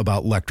love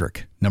about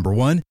Lectric. Number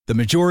one, the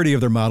majority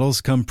of their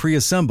models come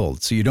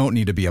pre-assembled, so you don't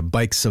need to be a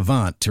bike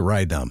savant to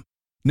ride them.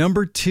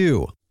 Number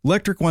two,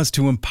 Lectric wants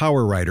to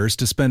empower riders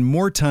to spend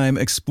more time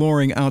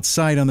exploring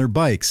outside on their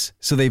bikes,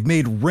 so they've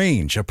made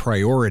range a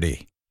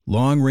priority.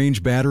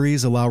 Long-range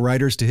batteries allow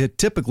riders to hit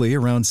typically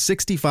around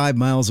 65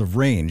 miles of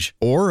range,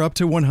 or up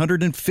to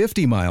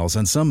 150 miles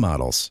on some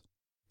models.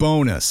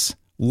 Bonus,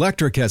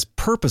 Lectric has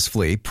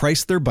purposefully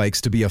priced their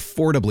bikes to be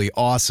affordably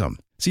awesome,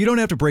 so you don't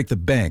have to break the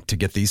bank to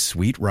get these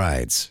sweet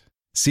rides.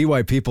 See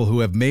why people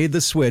who have made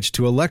the switch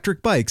to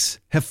electric bikes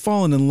have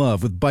fallen in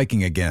love with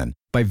biking again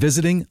by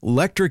visiting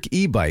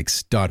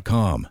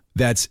lectricebikes.com.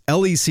 That's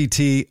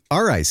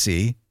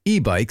LECTRIC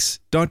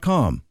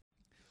ebikes.com.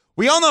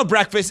 We all know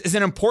breakfast is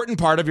an important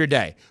part of your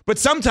day, but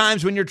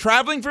sometimes when you're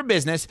traveling for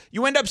business,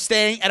 you end up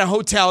staying at a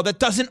hotel that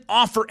doesn't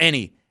offer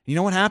any. You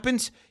know what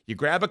happens? You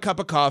grab a cup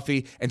of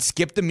coffee and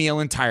skip the meal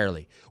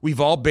entirely. We've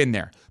all been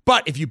there.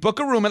 But if you book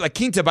a room at La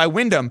Quinta by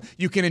Wyndham,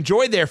 you can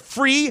enjoy their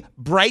free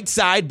Bright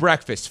Side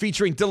breakfast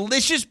featuring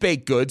delicious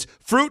baked goods,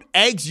 fruit,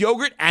 eggs,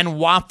 yogurt, and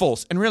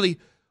waffles. And really,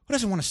 who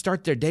doesn't want to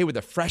start their day with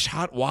a fresh,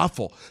 hot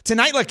waffle?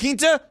 Tonight, La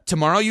Quinta,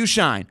 tomorrow you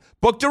shine.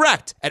 Book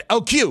direct at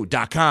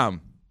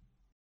lq.com.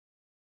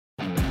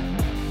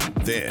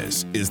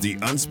 This is the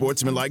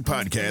Unsportsmanlike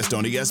Podcast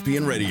on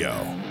ESPN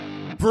Radio.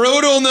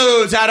 Brutal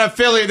news out of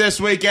Philly this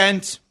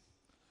weekend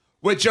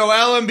with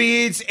Joel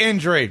Embiid's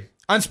injury.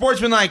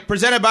 Unsportsmanlike,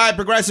 presented by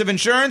Progressive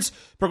Insurance.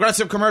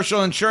 Progressive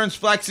Commercial Insurance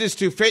flexes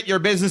to fit your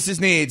business's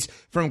needs,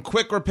 from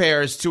quick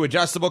repairs to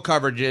adjustable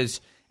coverages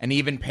and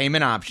even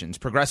payment options.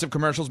 Progressive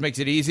Commercials makes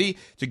it easy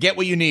to get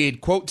what you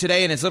need. Quote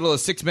today in as little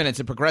as 6 minutes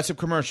at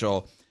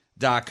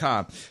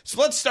progressivecommercial.com. So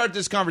let's start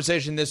this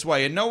conversation this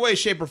way. In no way,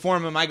 shape, or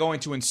form am I going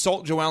to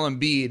insult Joel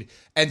Embiid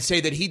and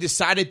say that he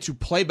decided to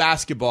play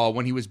basketball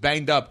when he was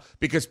banged up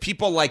because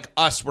people like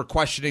us were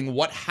questioning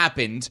what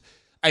happened.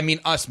 I mean,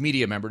 us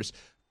media members,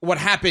 what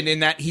happened in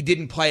that he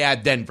didn't play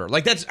at Denver.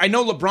 Like, that's, I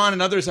know LeBron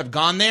and others have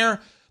gone there.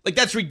 Like,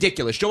 that's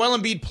ridiculous. Joel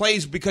Embiid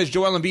plays because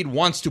Joel Embiid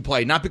wants to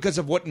play, not because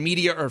of what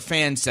media or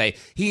fans say.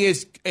 He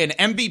is an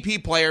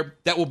MVP player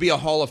that will be a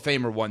Hall of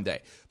Famer one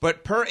day.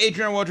 But per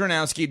Adrian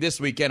Wojnarowski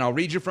this weekend, I'll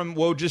read you from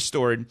Woj's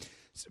story.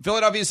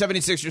 Philadelphia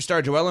 76ers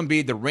star Joel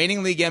Embiid, the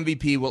reigning league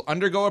MVP, will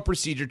undergo a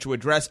procedure to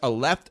address a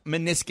left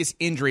meniscus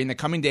injury in the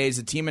coming days,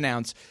 the team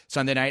announced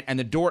Sunday night, and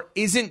the door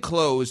isn't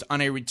closed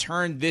on a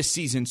return this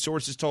season,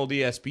 sources told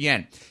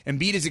ESPN.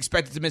 Embiid is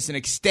expected to miss an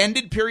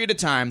extended period of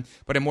time,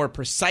 but a more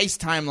precise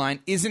timeline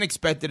isn't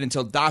expected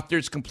until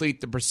doctors complete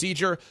the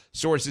procedure,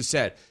 sources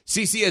said.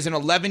 CC is an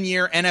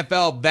 11-year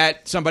NFL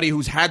vet, somebody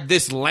who's had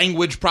this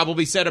language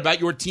probably said about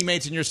your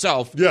teammates and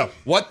yourself. Yeah.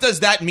 What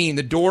does that mean?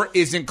 The door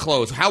isn't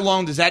closed. How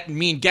long does that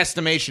mean,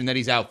 guesstimation, that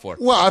he's out for?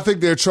 Well, I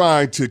think they're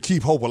trying to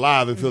keep hope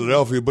alive in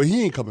Philadelphia, but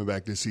he ain't coming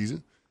back this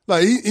season.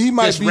 Like he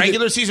might this be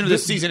regular season or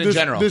this season in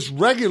general? This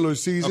regular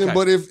season, Okay.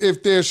 But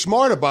if they're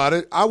smart about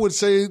it, I would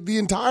say the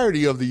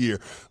entirety of the year.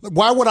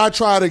 Why would I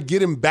try to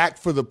get him back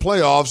for the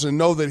playoffs and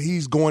know that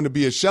he's going to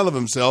be a shell of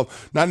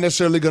himself, not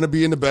necessarily going to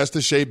be in the best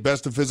of shape,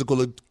 best of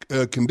physical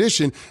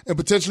condition, and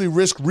potentially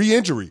risk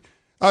re-injury?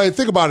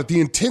 Think about it. The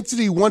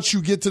intensity once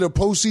you get to the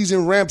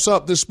postseason ramps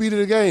up. The speed of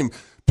the game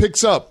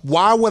picks up.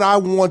 Why would I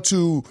want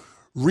to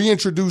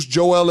reintroduce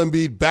Joel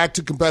Embiid back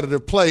to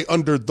competitive play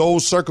under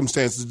those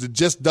circumstances? It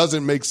just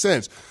doesn't make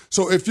sense.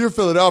 So if you're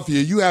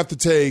Philadelphia, you have to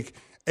take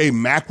a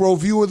macro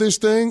view of this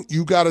thing.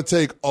 You got to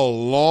take a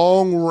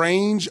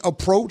long-range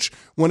approach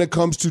when it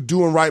comes to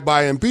doing right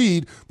by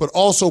Embiid, but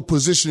also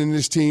positioning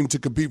this team to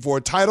compete for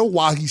a title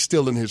while he's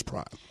still in his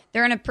prime.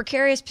 They're in a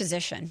precarious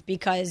position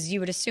because you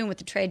would assume with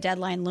the trade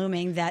deadline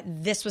looming that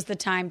this was the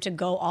time to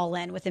go all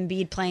in. With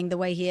Embiid playing the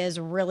way he is,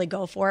 really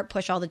go for it,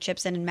 push all the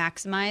chips in and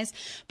maximize.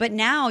 But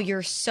now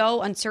you're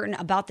so uncertain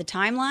about the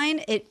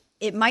timeline,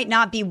 it might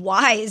not be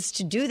wise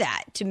to do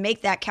that, to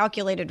make that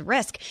calculated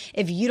risk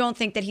if you don't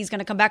think that he's going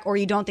to come back or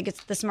you don't think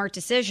it's the smart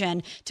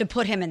decision to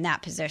put him in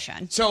that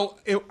position. So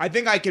I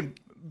think I can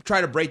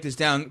try to break this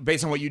down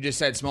based on what you just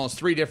said, Smalls,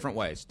 3 different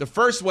ways. The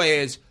first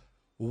way is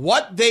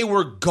what they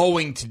were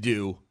going to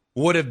do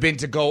would have been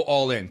to go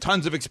all in.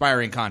 Tons of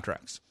expiring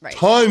contracts. Right.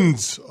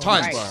 Tons.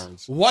 Right.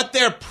 What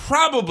they're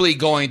probably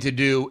going to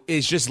do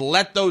is just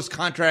let those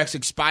contracts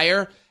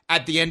expire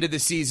at the end of the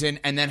season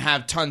and then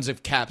have tons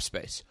of cap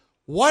space.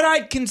 What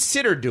I'd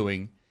consider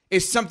doing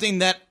is something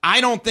that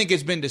I don't think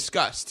has been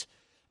discussed.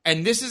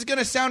 And this is going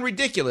to sound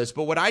ridiculous,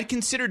 but what I'd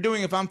consider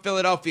doing if I'm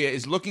Philadelphia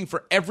is looking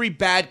for every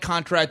bad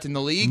contract in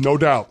the league. No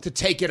doubt. To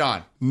take it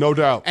on. No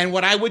doubt. And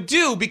what I would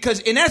do, because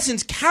in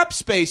essence, cap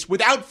space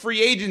without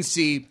free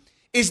agency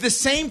is the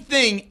same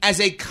thing as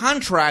a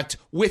contract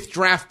with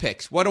draft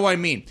picks. What do I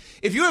mean?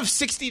 If you have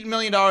 $60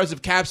 million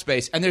of cap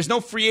space and there's no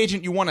free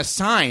agent you want to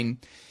sign,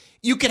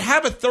 you could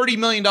have a $30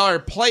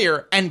 million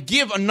player and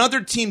give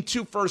another team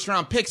 2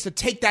 first-round picks to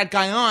take that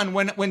guy on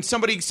when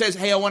somebody says,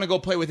 hey, I want to go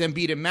play with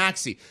Embiid and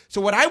Maxey. So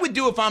what I would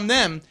do if I'm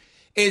them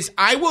is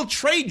I will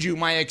trade you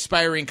my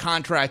expiring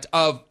contract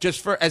of, just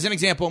for as an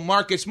example,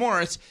 Marcus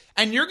Morris,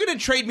 and you're going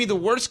to trade me the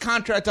worst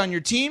contract on your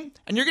team,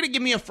 and you're going to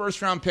give me a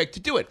first-round pick to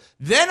do it.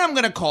 Then I'm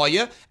going to call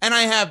you, and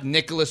I have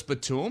Nicholas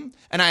Batum,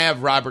 and I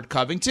have Robert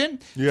Covington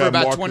for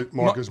about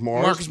Marcus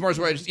Morris. Marcus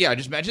Morris, I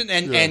just mentioned,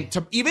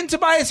 and even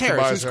Tobias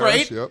Harris, who's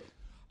great. Yep.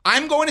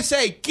 I'm going to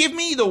say, give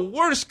me the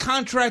worst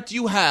contract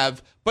you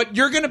have, but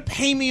you're going to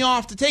pay me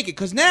off to take it.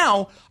 Because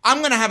now I'm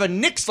going to have a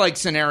Knicks-like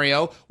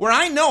scenario where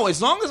I know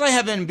as long as I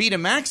have Embiid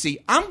and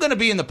Maxey, I'm going to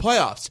be in the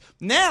playoffs.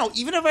 Now,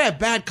 even if I have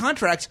bad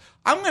contracts,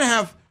 I'm going to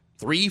have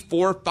 3,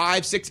 4,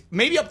 5, 6,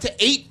 maybe up to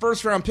 8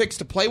 first-round picks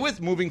to play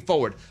with moving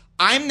forward.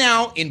 I'm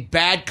now in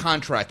bad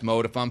contract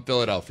mode if I'm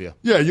Philadelphia.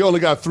 Yeah, you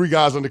only got 3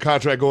 guys under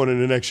contract going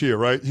into next year,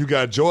 right? You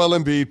got Joel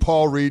Embiid,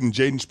 Paul Reed, and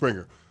Jaden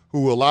Springer,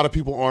 who a lot of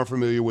people aren't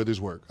familiar with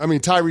his work. I mean,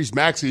 Tyrese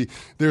Maxey,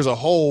 there's a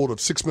hold of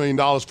 $6 million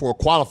for a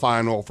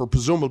qualifying offer.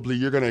 Presumably,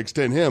 you're going to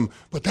extend him,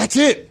 but that's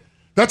it.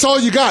 That's all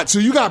you got. So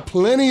you got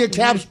plenty of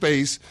cap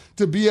space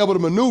to be able to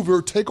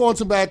maneuver, take on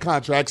some bad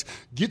contracts,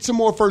 get some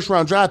more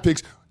first-round draft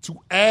picks to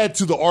add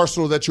to the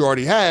arsenal that you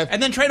already have.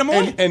 And then trade them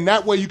away. And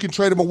that way you can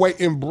trade them away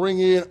and bring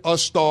in a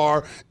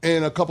star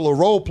and a couple of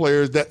role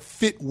players that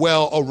fit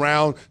well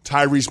around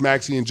Tyrese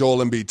Maxey and Joel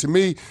Embiid. To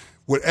me,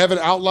 what Evan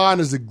outlined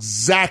is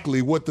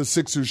exactly what the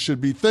Sixers should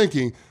be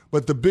thinking.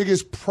 But the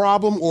biggest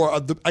problem,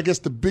 or I guess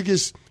the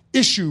biggest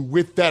issue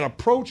with that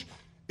approach,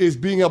 is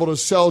being able to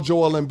sell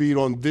Joel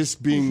Embiid on this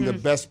being the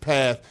best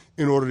path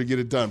in order to get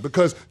it done.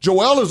 Because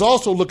Joel is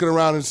also looking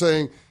around and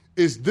saying,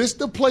 is this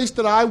the place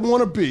that I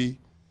want to be?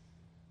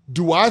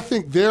 Do I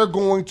think they're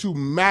going to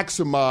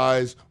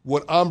maximize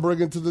what I'm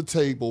bringing to the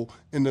table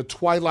in the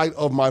twilight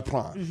of my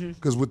prime?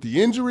 Because with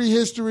the injury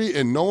history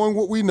and knowing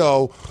what we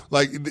know,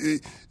 like,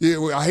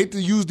 I hate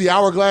to use the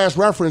hourglass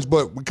reference,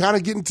 but we kind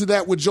of get into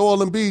that with Joel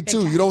Embiid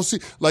too. You don't see,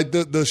 like,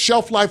 the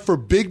shelf life for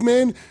big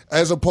men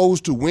as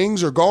opposed to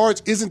wings or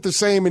guards isn't the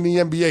same in the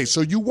NBA.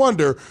 So you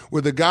wonder,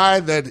 with a guy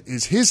that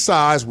is his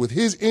size, with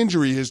his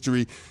injury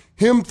history,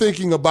 him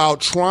thinking about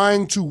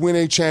trying to win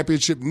a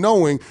championship,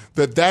 knowing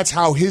that that's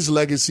how his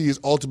legacy is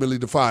ultimately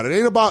defined. It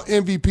ain't about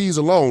MVPs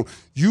alone.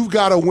 You've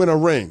got to win a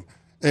ring,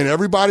 and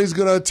everybody's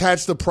going to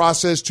attach the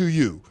process to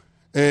you,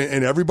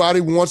 and everybody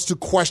wants to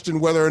question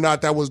whether or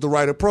not that was the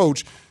right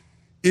approach.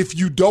 If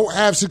you don't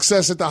have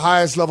success at the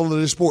highest level of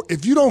the sport,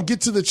 if you don't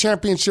get to the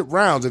championship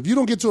rounds, if you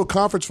don't get to a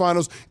conference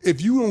finals,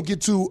 if you don't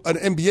get to an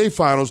NBA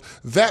finals,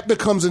 that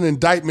becomes an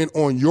indictment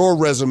on your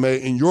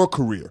resume and your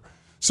career.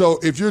 So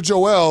if you're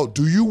Joel,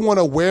 do you want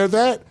to wear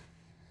that?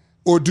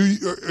 Or do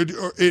you,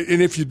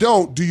 and if you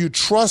don't, do you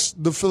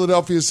trust the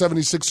Philadelphia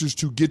 76ers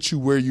to get you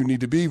where you need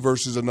to be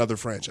versus another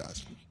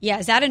franchise? Yeah,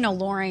 is that an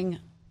alluring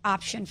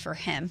option for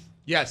him?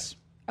 Yes.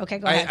 Okay,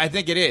 go ahead. I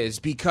think it is,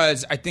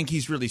 because I think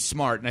he's really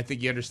smart, and I think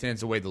he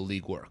understands the way the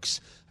league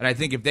works. And I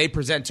think if they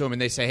present to him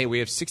and they say, hey, we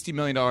have $60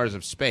 million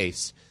of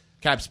space,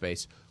 cap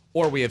space,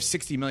 or we have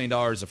 $60 million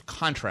of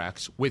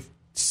contracts with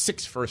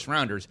 6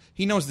 first-rounders,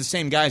 he knows the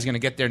same guy is going to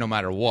get there no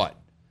matter what.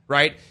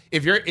 Right?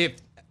 If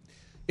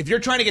you're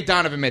trying to get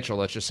Donovan Mitchell,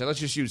 let's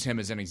just use him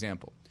as an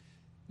example.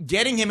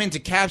 Getting him into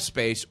cap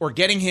space, or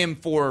getting him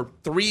for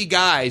 3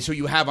 guys who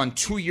you have on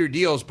 2-year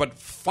deals, but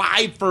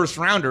 5 first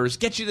rounders,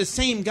 gets you the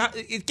same guy.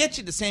 It gets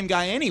you the same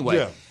guy anyway.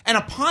 Yeah. And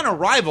upon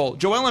arrival,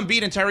 Joel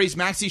Embiid and Tyrese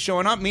Maxey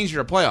showing up means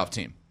you're a playoff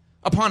team.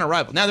 Upon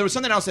arrival. Now, there was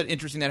something else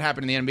interesting that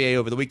happened in the NBA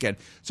over the weekend.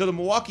 So the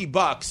Milwaukee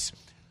Bucks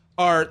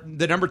are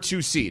the number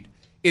 2 seed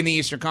in the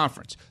Eastern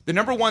Conference. The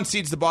number 1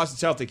 seed is the Boston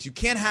Celtics. You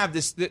can't have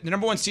this. The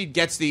number 1 seed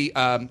gets the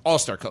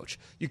All-Star coach.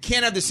 You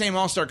can't have the same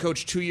All-Star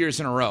coach 2 years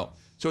in a row.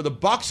 So the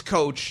Bucks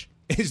coach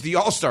is the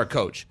All-Star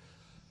coach.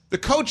 The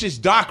coach is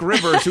Doc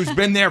Rivers, who's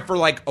been there for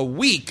like a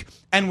week,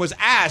 and was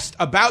asked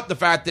about the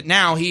fact that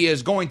now he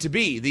is going to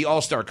be the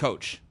All-Star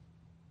coach.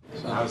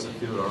 So how does it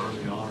feel to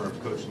earn the honor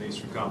of coaching the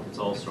Eastern Conference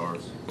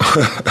All-Stars?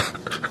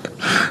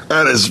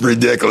 That is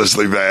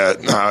ridiculously bad.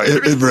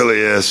 It really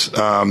is.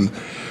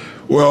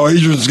 Well,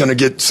 Adrian's going to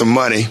get some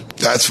money,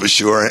 that's for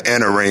sure,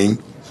 and a ring.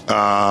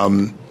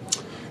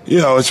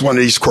 It's one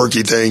of these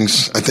quirky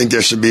things. I think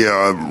there should be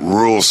a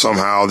rule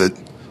somehow that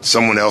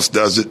someone else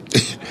does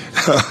it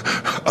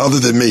other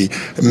than me.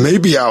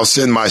 Maybe I'll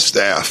send my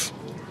staff,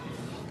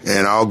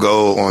 and I'll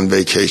go on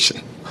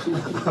vacation.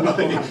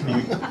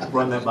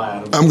 Run that by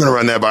Adam. I'm going to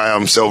run that by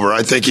Adam Silver.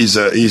 I think he's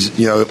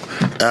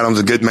Adam's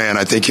a good man.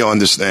 I think he'll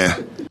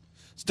understand.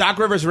 Doc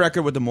Rivers'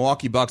 record with the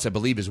Milwaukee Bucks, I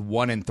believe, is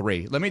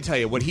 1-3. Let me tell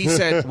you what he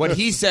said. What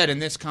he said in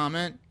this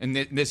comment,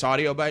 in this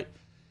audio bite,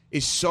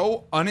 is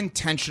so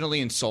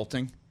unintentionally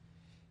insulting.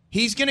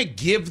 He's going to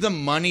give the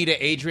money to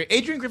Adrian.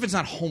 Adrian Griffin's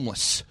not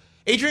homeless.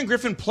 Adrian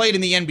Griffin played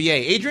in the NBA.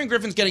 Adrian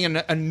Griffin's getting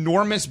an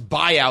enormous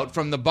buyout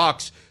from the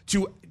Bucks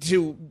to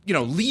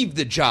leave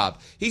the job.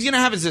 He's going to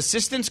have his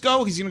assistants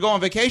go. He's going to go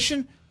on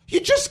vacation. You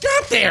just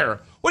got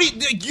there.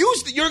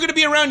 You're going to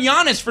be around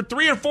Giannis for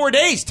 3 or 4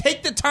 days.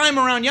 Take the time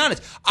around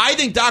Giannis. I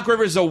think Doc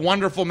Rivers is a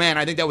wonderful man.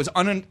 I think that was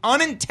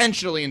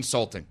unintentionally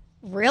insulting.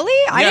 Really?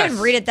 Yes. I didn't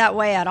read it that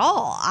way at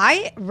all.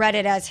 I read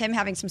it as him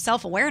having some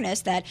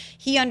self-awareness that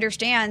he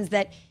understands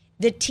that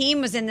the team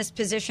was in this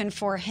position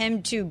for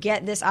him to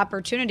get this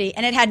opportunity,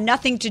 and it had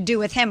nothing to do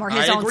with him or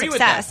his own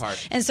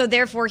success. And so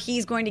therefore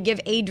he's going to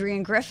give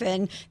Adrian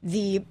Griffin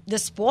the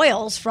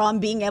spoils from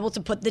being able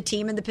to put the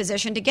team in the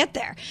position to get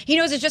there. He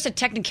knows it's just a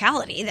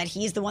technicality that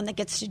he's the one that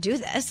gets to do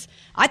this.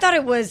 I thought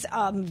it was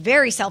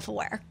very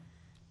self-aware.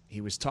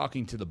 He was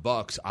talking to the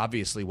Bucks,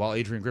 obviously, while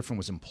Adrian Griffin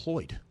was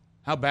employed.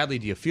 How badly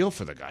do you feel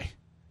for the guy?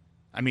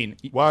 I mean,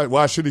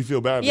 why should he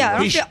feel bad? Yeah, I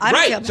don't feel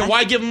bad. So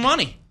why give him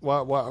money?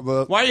 Why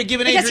are you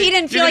giving? Because Adrian, he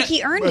didn't feel like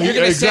he earned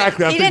it.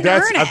 Exactly. I think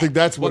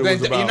that's what it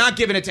was about. You're not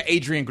giving it to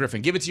Adrian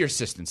Griffin. Give it to your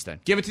assistants then.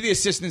 Give it to the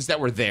assistants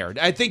that were there.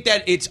 I think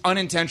that it's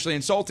unintentionally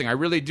insulting. I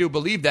really do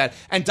believe that.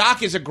 And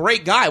Doc is a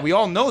great guy. We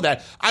all know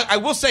that. I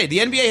will say the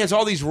NBA has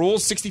all these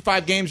rules,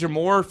 65 games or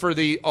more for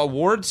the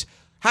awards.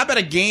 How about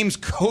a games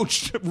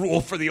coached rule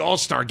for the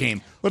All-Star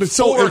game? But it's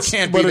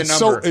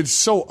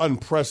so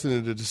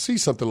unprecedented to see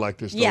something like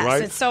this, though, yes,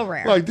 right? It's so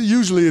rare. Like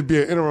usually it'd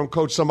be an interim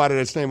coach, somebody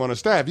that's named on a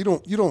staff. You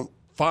don't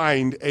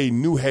find a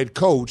new head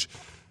coach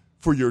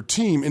for your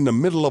team in the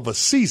middle of a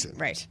season.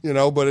 Right.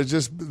 But it's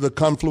just the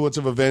confluence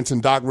of events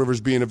and Doc Rivers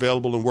being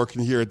available and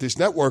working here at this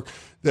network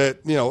that,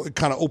 it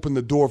kind of opened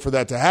the door for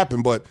that to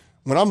happen. But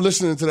when I'm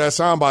listening to that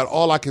soundbite,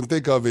 all I can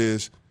think of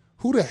is,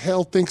 who the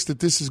hell thinks that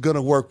this is going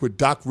to work with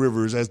Doc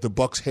Rivers as the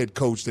Bucs head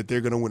coach, that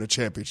they're going to win a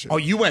championship? Oh,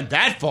 you went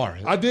that far.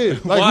 I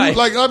did. Why?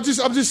 I'm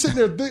just sitting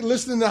there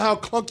listening to how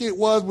clunky it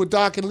was with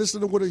Doc and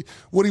listening to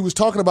what he was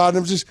talking about, and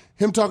it was just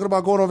him talking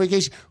about going on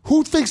vacation.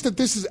 Who thinks that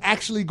this is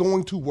actually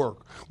going to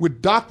work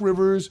with Doc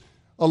Rivers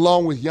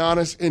along with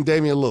Giannis and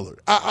Damian Lillard?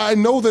 I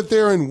know that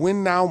they're in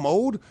win now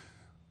mode,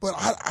 but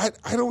I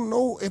don't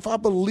know if I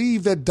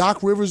believe that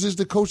Doc Rivers is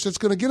the coach that's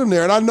going to get him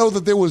there. And I know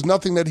that there was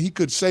nothing that he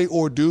could say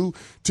or do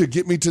to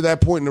get me to that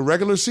point in the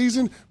regular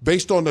season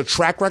based on the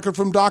track record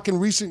from Doc in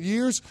recent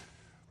years.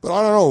 But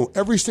I don't know.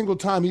 Every single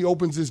time he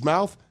opens his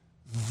mouth,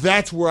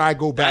 that's where I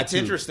go back to. That's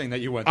interesting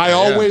that you went there. I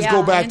always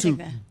go back to,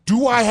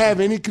 do I have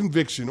any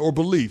conviction or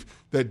belief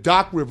that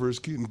Doc Rivers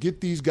can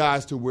get these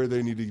guys to where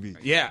they need to be?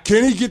 Yeah.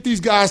 Can he get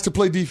these guys to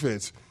play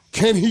defense?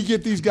 Can he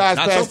get these guys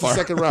past the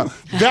second round?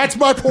 That's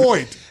my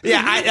point.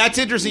 Yeah, that's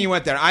interesting you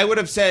went there. I would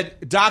have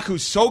said, Doc,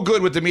 who's so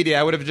good with the media,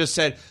 I would have just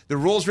said, the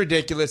rule's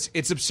ridiculous.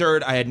 It's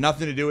absurd. I had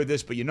nothing to do with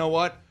this. But you know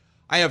what?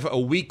 I have a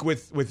week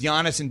with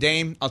Giannis and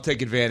Dame. I'll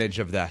take advantage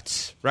of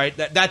that. Right?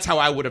 That's how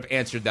I would have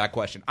answered that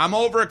question. I'm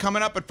over it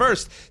coming up. But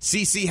first,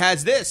 CC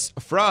has this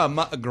from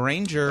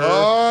Grainger.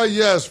 Oh,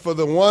 yes, for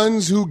the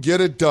ones who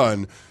get it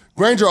done.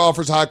 Grainger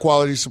offers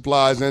high-quality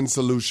supplies and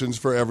solutions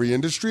for every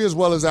industry, as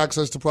well as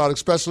access to product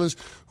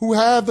specialists who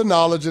have the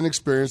knowledge and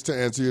experience to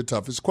answer your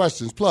toughest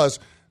questions. Plus,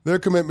 their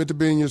commitment to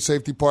being your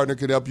safety partner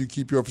can help you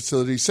keep your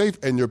facility safe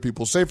and your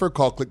people safer.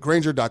 Call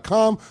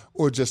clickgrainger.com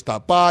or just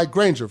stop by.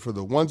 Grainger, for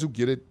the ones who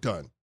get it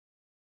done.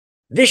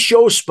 This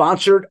show is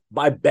sponsored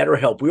by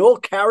BetterHelp. We all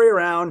carry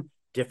around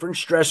different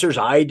stressors.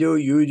 I do,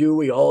 you do,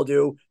 we all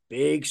do,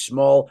 big,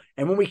 small.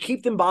 And when we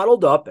keep them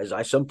bottled up, as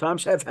I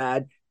sometimes have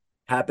had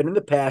happen in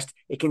the past,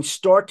 it can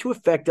start to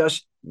affect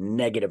us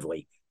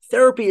negatively.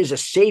 Therapy is a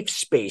safe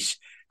space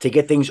to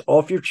get things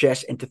off your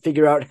chest and to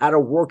figure out how to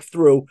work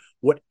through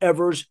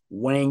whatever's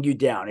weighing you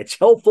down. It's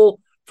helpful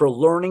for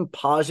learning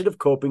positive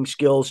coping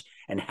skills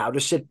and how to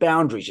set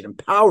boundaries. It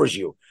empowers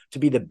you to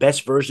be the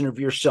best version of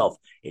yourself.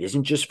 It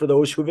isn't just for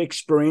those who've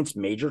experienced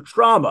major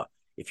trauma.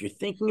 If you're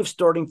thinking of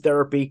starting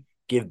therapy,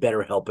 give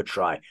BetterHelp a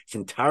try. It's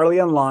entirely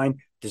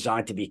online,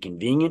 designed to be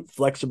convenient,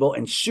 flexible,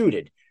 and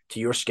suited to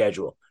your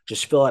schedule.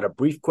 Just fill out a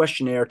brief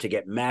questionnaire to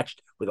get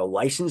matched with a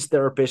licensed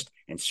therapist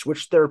and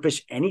switch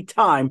therapists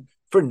anytime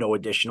for no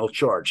additional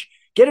charge.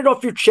 Get it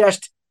off your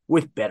chest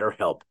with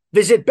BetterHelp.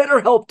 Visit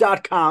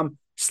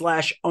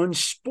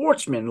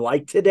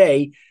BetterHelp.com/unsportsmanlike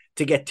today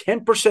to get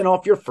 10%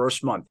 off your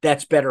first month.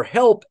 That's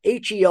BetterHelp,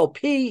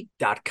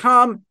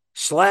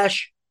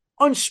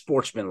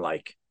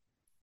 HELP.com/unsportsmanlike.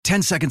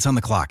 10 seconds on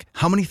the clock.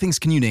 How many things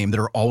can you name that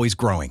are always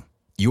growing?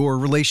 Your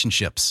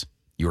relationships,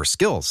 your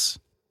skills,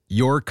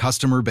 your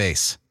customer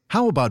base.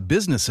 How about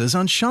businesses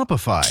on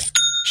Shopify?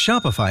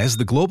 Shopify is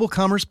the global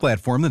commerce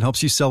platform that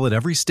helps you sell at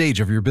every stage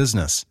of your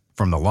business.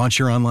 From the launch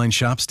your online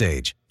shop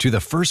stage, to the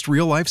first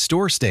real-life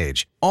store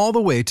stage, all the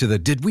way to the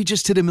did we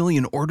just hit a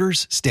million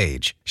orders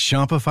stage.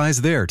 Shopify's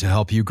there to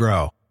help you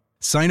grow.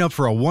 Sign up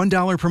for a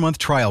 $1 per month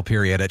trial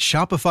period at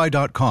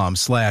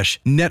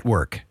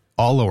shopify.com/network,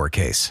 all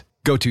lowercase.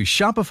 Go to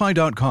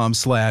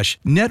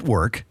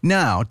shopify.com/network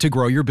now to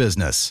grow your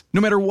business, no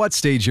matter what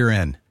stage you're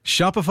in.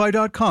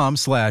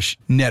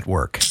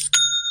 Shopify.com/network.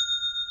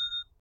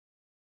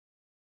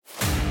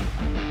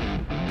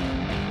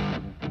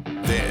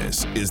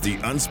 This is the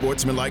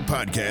Unsportsmanlike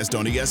Podcast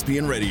on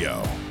ESPN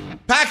Radio.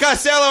 Pat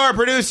Costello, our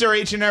producer,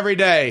 each and every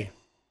day,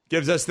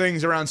 gives us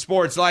things around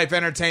sports, life,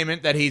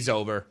 entertainment that he's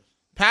over.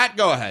 Pat,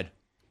 go ahead.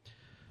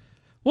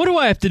 What do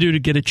I have to do to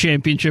get a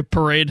championship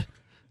parade?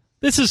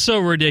 This is so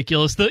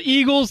ridiculous. The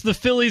Eagles, the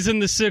Phillies,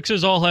 and the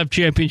Sixers all have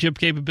championship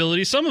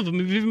capabilities. Some of them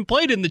have even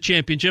played in the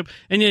championship,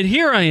 and yet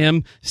here I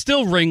am,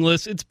 still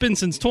ringless. It's been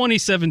since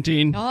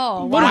 2017.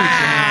 Oh,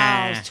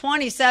 wow.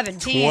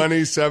 2017.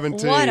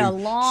 2017. What a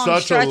long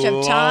stretch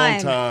of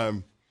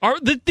time.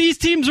 These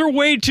teams are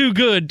way too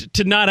good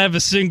to not have a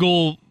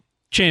single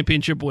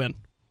championship win.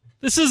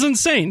 This is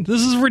insane. This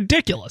is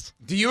ridiculous.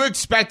 Do you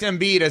expect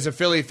Embiid as a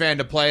Philly fan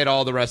to play at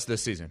all the rest of the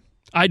season?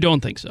 I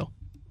don't think so.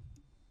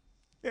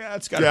 Yeah,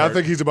 it's got to hurt. I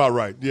think he's about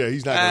right. Yeah,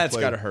 he's not going to play. That's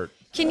got to hurt.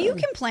 Can you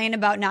complain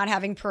about not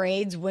having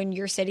parades when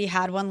your city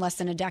had one less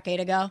than a decade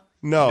ago?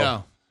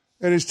 No.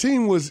 And his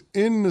team was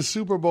in the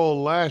Super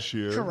Bowl last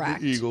year. Correct.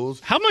 The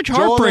Eagles. How much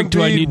heartbreak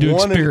do I need to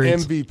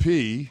experience? Won an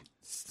MVP.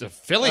 The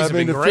Phillies have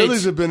been great. The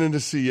Phillies have been in the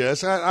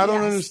CS. I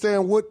don't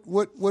understand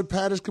what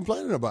Pat is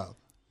complaining about.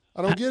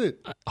 I don't get it.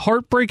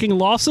 Heartbreaking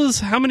losses?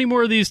 How many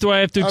more of these do I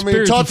have to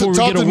experience before we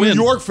get a win?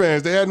 New York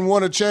fans. They hadn't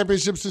won a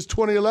championship since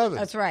 2011.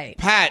 That's right.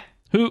 Pat,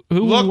 Who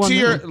look won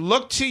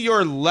to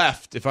your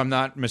left, if I'm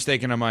not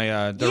mistaken on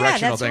my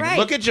directional thing. right.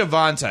 Look at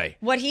Javante.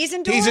 What he's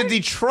endured? He's a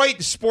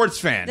Detroit sports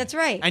fan. That's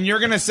right. And you're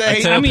going to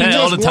say, I mean,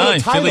 all the time.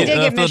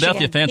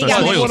 Philadelphia fans are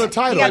spoiled. Won a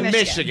title in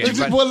Michigan.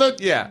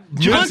 Yeah.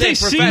 Javonte's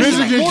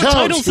seen more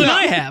titles than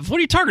I have. What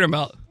are you talking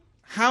about?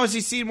 How has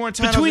he seen more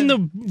titles? Between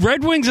the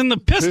Red Wings and the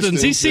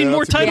Pistons, he's seen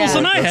more titles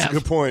than I have. That's a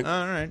good point.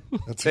 All right.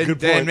 That's a good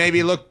point. Then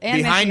maybe look And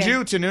behind Michigan.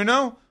 you to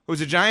Nuno,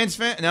 who's a Giants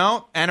fan.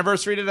 No,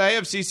 anniversary today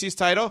of CC's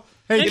title.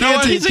 Hey,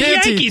 He's a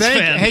Yankees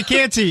fan. Hey,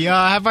 Canty,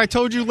 have I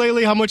told you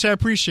lately how much I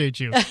appreciate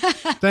you?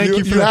 Thank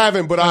you. You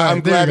haven't, but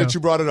I'm there glad you that go. you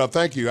brought it up.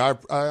 Thank you.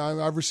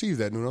 I've received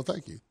that, Nuno.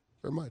 Thank you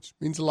very much.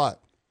 Means a lot.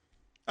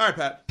 All right,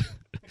 Pat.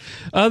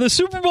 The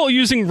Super Bowl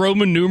using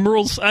Roman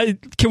numerals.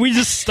 Can we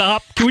just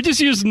stop? Can we just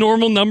use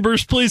normal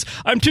numbers, please?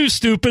 I'm too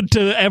stupid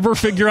to ever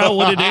figure out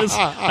what it is.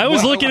 I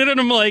was looking at it and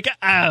I'm like,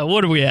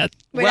 what are we at?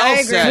 Wait, I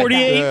agree with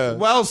 48. Yeah.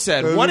 Well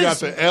said. We What got is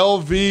the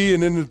LV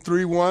and then the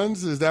 3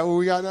 1s? Is that what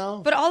we got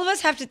now? But all of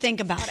us have to think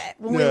about it.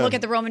 When we Yeah. look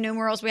at the Roman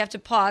numerals, we have to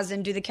pause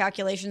and do the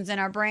calculations in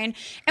our brain.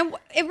 And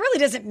it really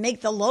doesn't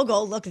make the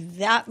logo look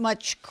that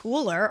much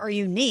cooler or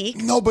unique.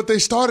 No, but they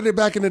started it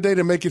back in the day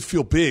to make it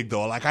feel big,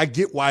 though. Like, I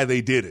get why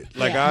they did it.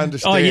 Like, I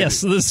understand. Oh,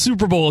 yes. The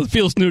Super Bowl, it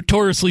feels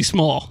notoriously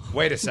small.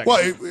 Wait a second. Well,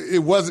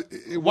 it was.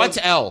 What's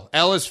L?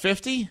 L is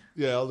 50?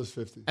 Yeah, L is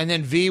 50. And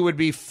then V would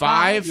be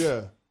 5?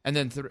 Yeah. And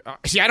then 3.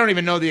 See, I don't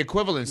even know the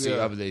equivalency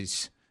of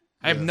these.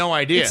 I have no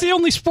idea. It's the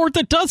only sport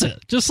that does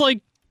it.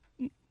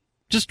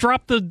 Just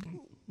drop the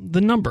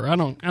number. I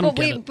don't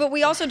get it. But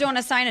we also don't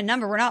assign a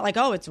number. We're not like,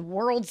 it's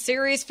World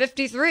Series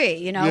 53.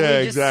 You know, Yeah,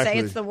 we just exactly.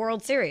 say it's the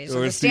World Series Or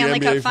or the it's the Stanley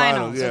Cup NBA Finals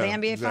Finals. or the Yeah,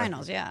 NBA exactly.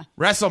 Finals. Yeah.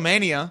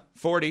 WrestleMania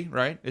 40,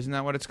 right? Isn't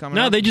that what it's coming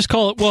No, up? they just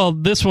call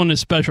it, this one is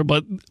special,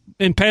 but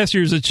in past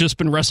years, it's just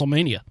been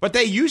WrestleMania. But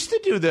they used to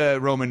do the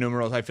Roman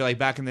numerals, I feel like,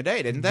 back in the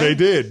day, didn't they? They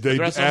did. They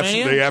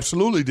WrestleMania? they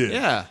absolutely did.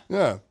 Yeah.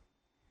 Yeah.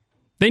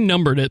 They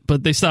numbered it,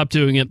 but they stopped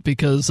doing it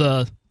because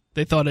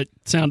they thought it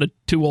sounded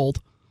too old.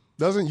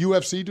 Doesn't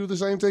UFC do the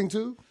same thing,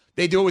 too?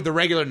 They do it with the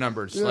regular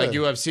numbers, Yeah. like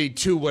UFC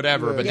 2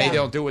 whatever, but they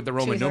don't do it with the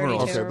Roman 232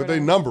 numerals. Okay, but they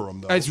number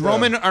them,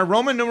 though. Are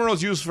Roman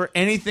numerals used for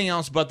anything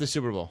else but the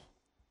Super Bowl?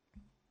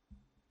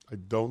 I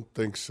don't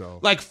think so.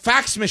 Like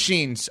fax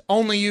machines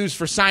only used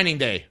for signing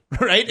day,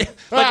 right?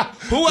 Like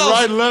who else?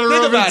 Right, letter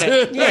Think of about it.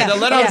 intent. Yeah, the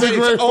letter That's of a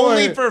intent. great It's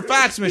only point. for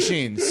fax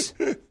machines,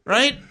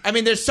 right? I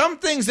mean, there's some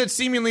things that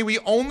seemingly we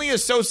only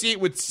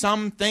associate with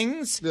some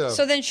things. Yeah.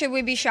 So then should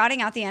we be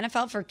shouting out the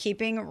NFL for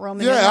keeping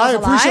Roman Yeah, numerals I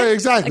appreciate alive?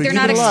 exactly. Like they're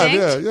Keep not it alive.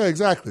 extinct? Yeah,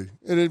 exactly.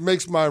 And it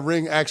makes my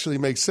ring actually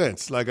make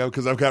sense, like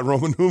because I've got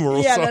Roman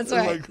numerals. Yeah, so that's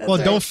right. like- That's Well,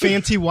 right. don't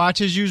fancy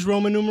watches use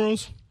Roman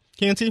numerals?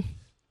 Canty?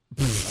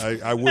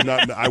 I would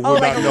not. I would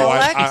like not a know.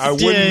 Rolex? I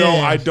wouldn't know.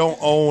 Yeah. I don't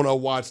own a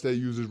watch that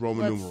uses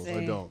Roman Let's numerals. see.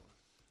 I don't.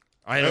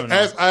 I don't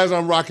know. As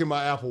I'm rocking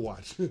my Apple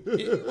Watch.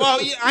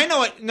 Well, yeah, I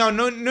know it.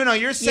 No.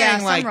 You're saying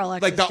some like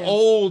Rolexes the do.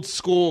 old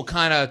school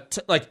kind of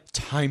like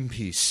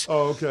timepiece.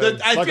 Oh, okay.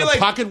 I Like feel a like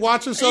pocket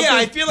watch or something? Yeah,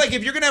 I feel like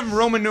if you're gonna have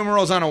Roman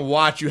numerals on a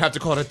watch, you have to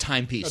call it a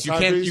timepiece. A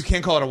timepiece? You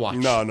can't call it a watch.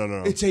 No.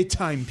 It's a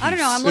timepiece. I don't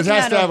know. I'm It looking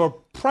has at to have a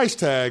price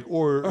tag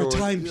or Or a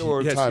timepiece.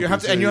 Or a Yes, timepiece. you have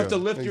to, There and you have go.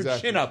 to lift your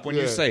Exactly. chin up when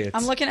you Yeah. say it.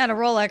 I'm looking at a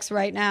Rolex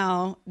right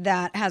now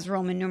that has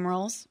Roman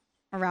numerals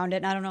around it,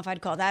 and I don't know if I'd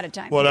call that a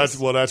timepiece.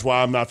 Well, that's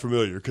why I'm not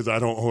familiar because I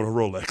don't own a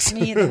Rolex.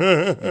 Me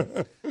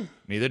either.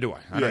 Neither do I.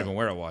 I don't even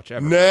wear a watch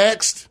ever.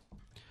 Next.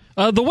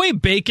 The way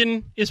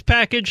bacon is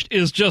packaged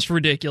is just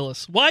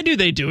ridiculous. Why do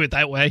they do it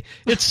that way?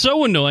 It's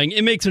so annoying.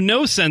 It makes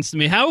no sense to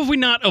me. How have we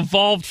not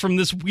evolved from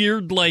this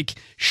weird, like,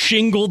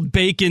 shingled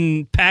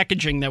bacon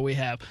packaging that we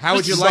have? How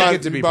would you like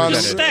it to be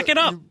presented? Stack it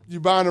up. You're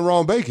buying the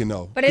wrong bacon,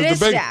 though. But it 'Cause is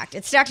the bacon- stacked.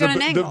 It's stacked on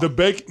an angle. The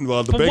bacon,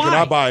 the But bacon why?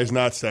 I buy is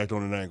not stacked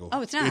on an angle.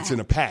 Oh, it's not? It's in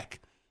a pack.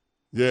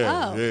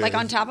 Yeah. Oh, yeah. like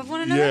on top of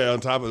one another? Yeah,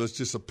 on top of it's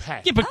just a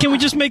pack. Yeah, but can we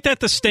just make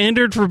that the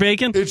standard for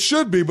bacon? It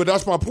should be, but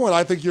that's my point.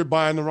 I think you're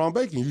buying the wrong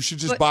bacon. You should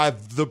just buy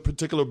the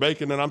particular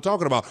bacon that I'm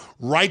talking about.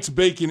 Wright's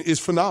bacon is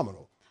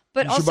phenomenal.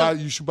 But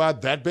You should buy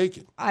that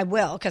bacon. I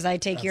will, because I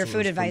take your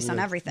food advice on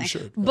Yeah, everything. you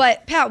should.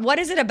 But, Pat, what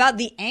is it about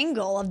the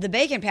angle of the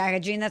bacon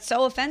packaging that's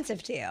so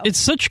offensive to you? It's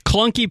such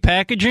clunky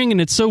packaging,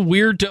 and it's so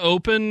weird to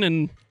open,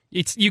 and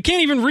you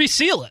can't even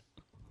reseal it.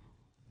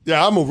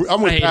 Yeah, I'm with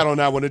hate Pat it. on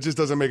that one. It just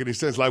doesn't make any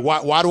sense. Like,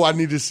 why do I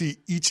need to see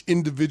each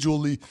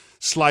individually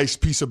sliced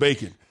piece of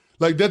bacon?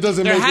 Like, that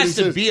doesn't There make any has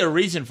to sense. be a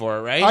reason for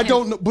it, right? I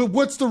don't know, but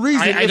what's the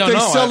reason? I if don't they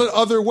know. sell it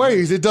other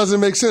ways, it doesn't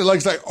make sense. Like,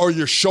 it's like, are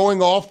you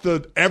showing off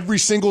every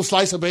single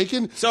slice of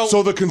bacon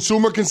so the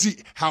consumer can see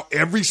how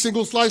every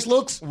single slice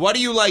looks? What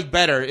do you like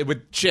better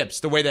with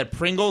chips? The way that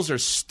Pringles are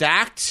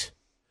stacked,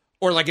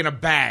 or like in a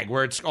bag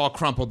where it's all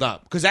crumpled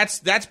up? Because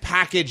that's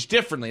packaged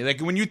differently.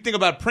 Like when you think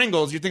about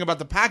Pringles, you think about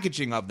the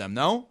packaging of them.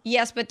 No.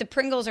 Yes, but the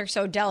Pringles are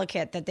so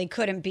delicate that they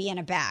couldn't be in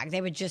a bag.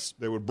 They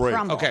would break.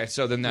 crumble. Okay,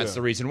 so then that's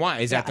the reason why.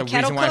 Is that the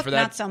Kettle reason why cooked, for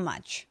that? Not so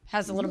much.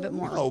 Has a little bit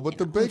more. No, but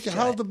the bacon,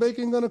 how's the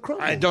bacon going to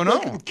crumble? I don't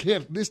know.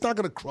 It's not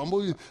going to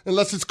crumble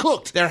unless it's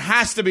cooked. There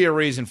has to be a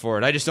reason for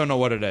it. I just don't know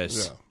what it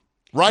is. Yeah.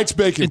 Wright's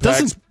bacon It packs.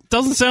 doesn't-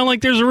 doesn't sound like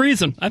there's a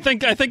reason. I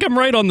think I'm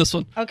right on this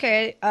one.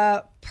 Okay,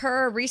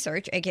 per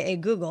research, aka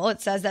Google,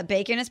 it says that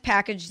bacon is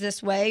packaged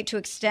this way to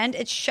extend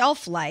its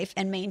shelf life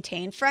and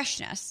maintain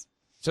freshness.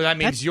 So that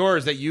means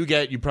yours that you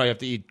probably have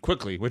to eat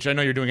quickly, which I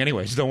know you're doing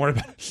anyway, so don't worry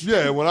about it.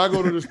 Yeah, when I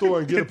go to the store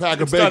and get a pack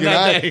of bacon,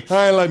 I ain't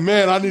like,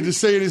 man, I need to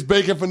save this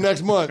bacon for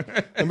next month.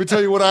 Let me tell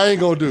you what I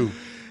ain't going to do.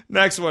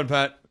 Next one,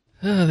 Pat.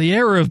 The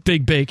era of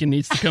big bacon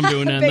needs to come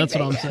to an end. That's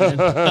what I'm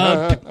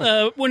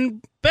saying.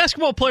 When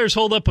basketball players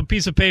hold up a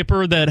piece of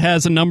paper that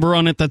has a number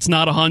on it that's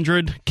not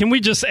 100, can we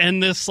just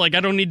end this? Like, I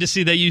don't need to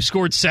see that you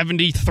scored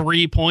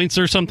 73 points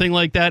or something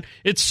like that.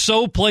 It's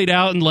so played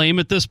out and lame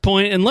at this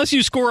point. Unless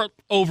you score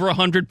over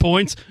 100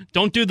 points,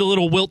 don't do the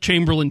little Wilt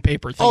Chamberlain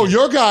paper thing. Oh,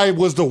 your guy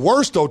was the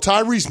worst, though.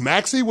 Tyrese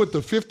Maxey with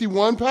the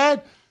 51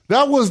 pad?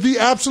 That was the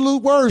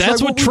absolute worst.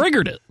 That's what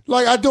triggered it.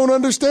 Like, I don't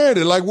understand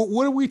it. Like,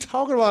 what are we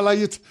talking about? Like,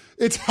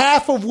 it's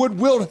half of what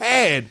Wilt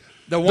had.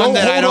 The one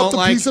that I don't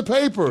like, piece of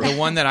paper. The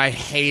one that I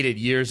hated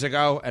years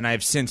ago, and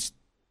I've since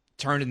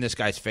turned in this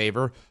guy's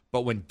favor.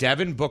 But when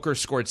Devin Booker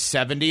scored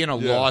 70 in a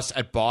loss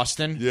at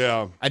Boston,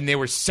 and they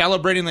were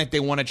celebrating like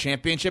they won a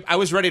championship, I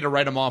was ready to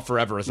write him off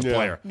forever as a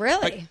player.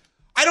 Really? Like,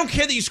 I don't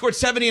care that you scored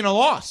 70 in a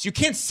loss. You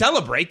can't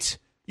celebrate.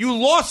 You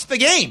lost the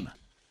game.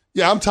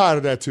 Yeah, I'm tired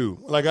of that too.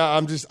 Like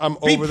I'm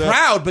over that. Be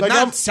proud, but like,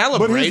 not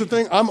celebrate. But here's the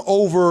thing: I'm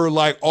over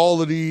like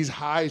all of these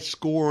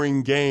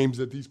high-scoring games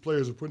that these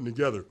players are putting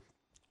together.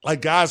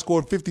 Like guys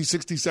scoring 50,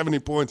 60, 70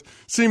 points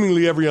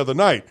seemingly every other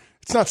night.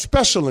 It's not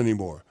special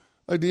anymore.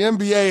 Like the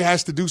NBA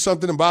has to do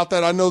something about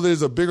that. I know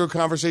there's a bigger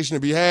conversation to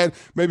be had.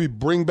 Maybe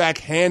bring back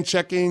hand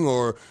checking,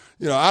 or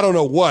I don't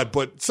know what,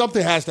 but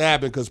something has to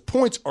happen because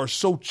points are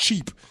so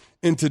cheap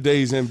in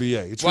today's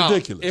NBA. It's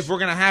ridiculous. If we're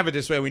gonna have it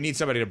this way, we need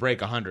somebody to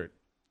break 100.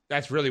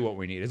 That's really what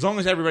we need. As long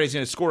as everybody's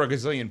going to score a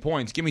gazillion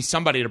points, give me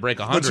somebody to break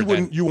 100.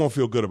 But you won't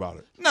feel good about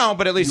it. No,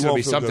 but at least it'll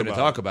be something to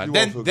talk about.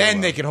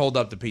 Then they can hold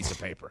up the piece of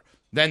paper.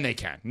 Then they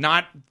can.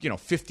 Not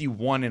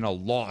 51 in a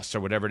loss or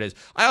whatever it is.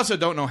 I also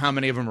don't know how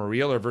many of them are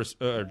real or just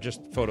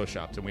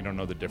photoshopped, and we don't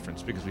know the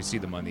difference because we see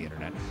them on the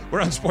internet. We're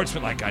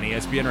Unsportsmanlike on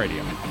ESPN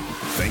Radio.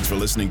 Thanks for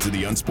listening to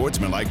the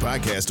Unsportsmanlike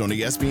podcast on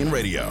ESPN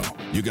Radio.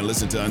 You can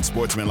listen to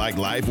Unsportsmanlike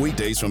live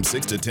weekdays from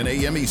 6 to 10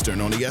 a.m.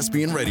 Eastern on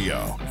ESPN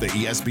Radio, the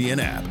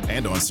ESPN app,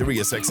 and on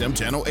SiriusXM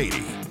Channel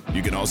 80.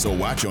 You can also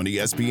watch on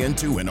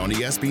ESPN2 and on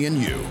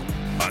ESPNU.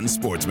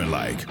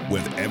 Unsportsmanlike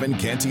with Evan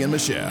Canty and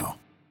Michelle.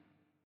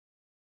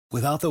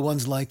 Without the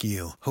ones like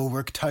you, who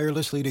work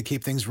tirelessly to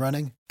keep things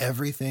running,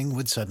 everything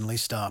would suddenly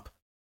stop.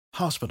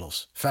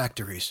 Hospitals,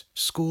 factories,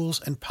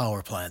 schools, and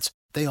power plants,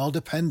 they all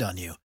depend on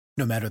you.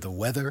 No matter the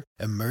weather,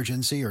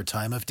 emergency, or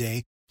time of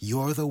day,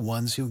 you're the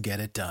ones who get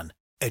it done.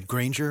 At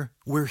Grainger,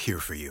 we're here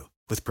for you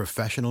with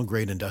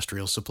professional-grade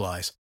industrial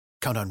supplies.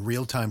 Count on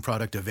real-time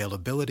product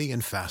availability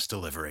and fast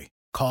delivery.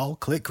 Call,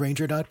 click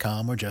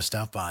Grainger.com, or just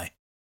stop by.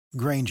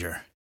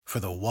 Grainger, for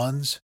the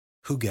ones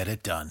who get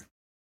it done.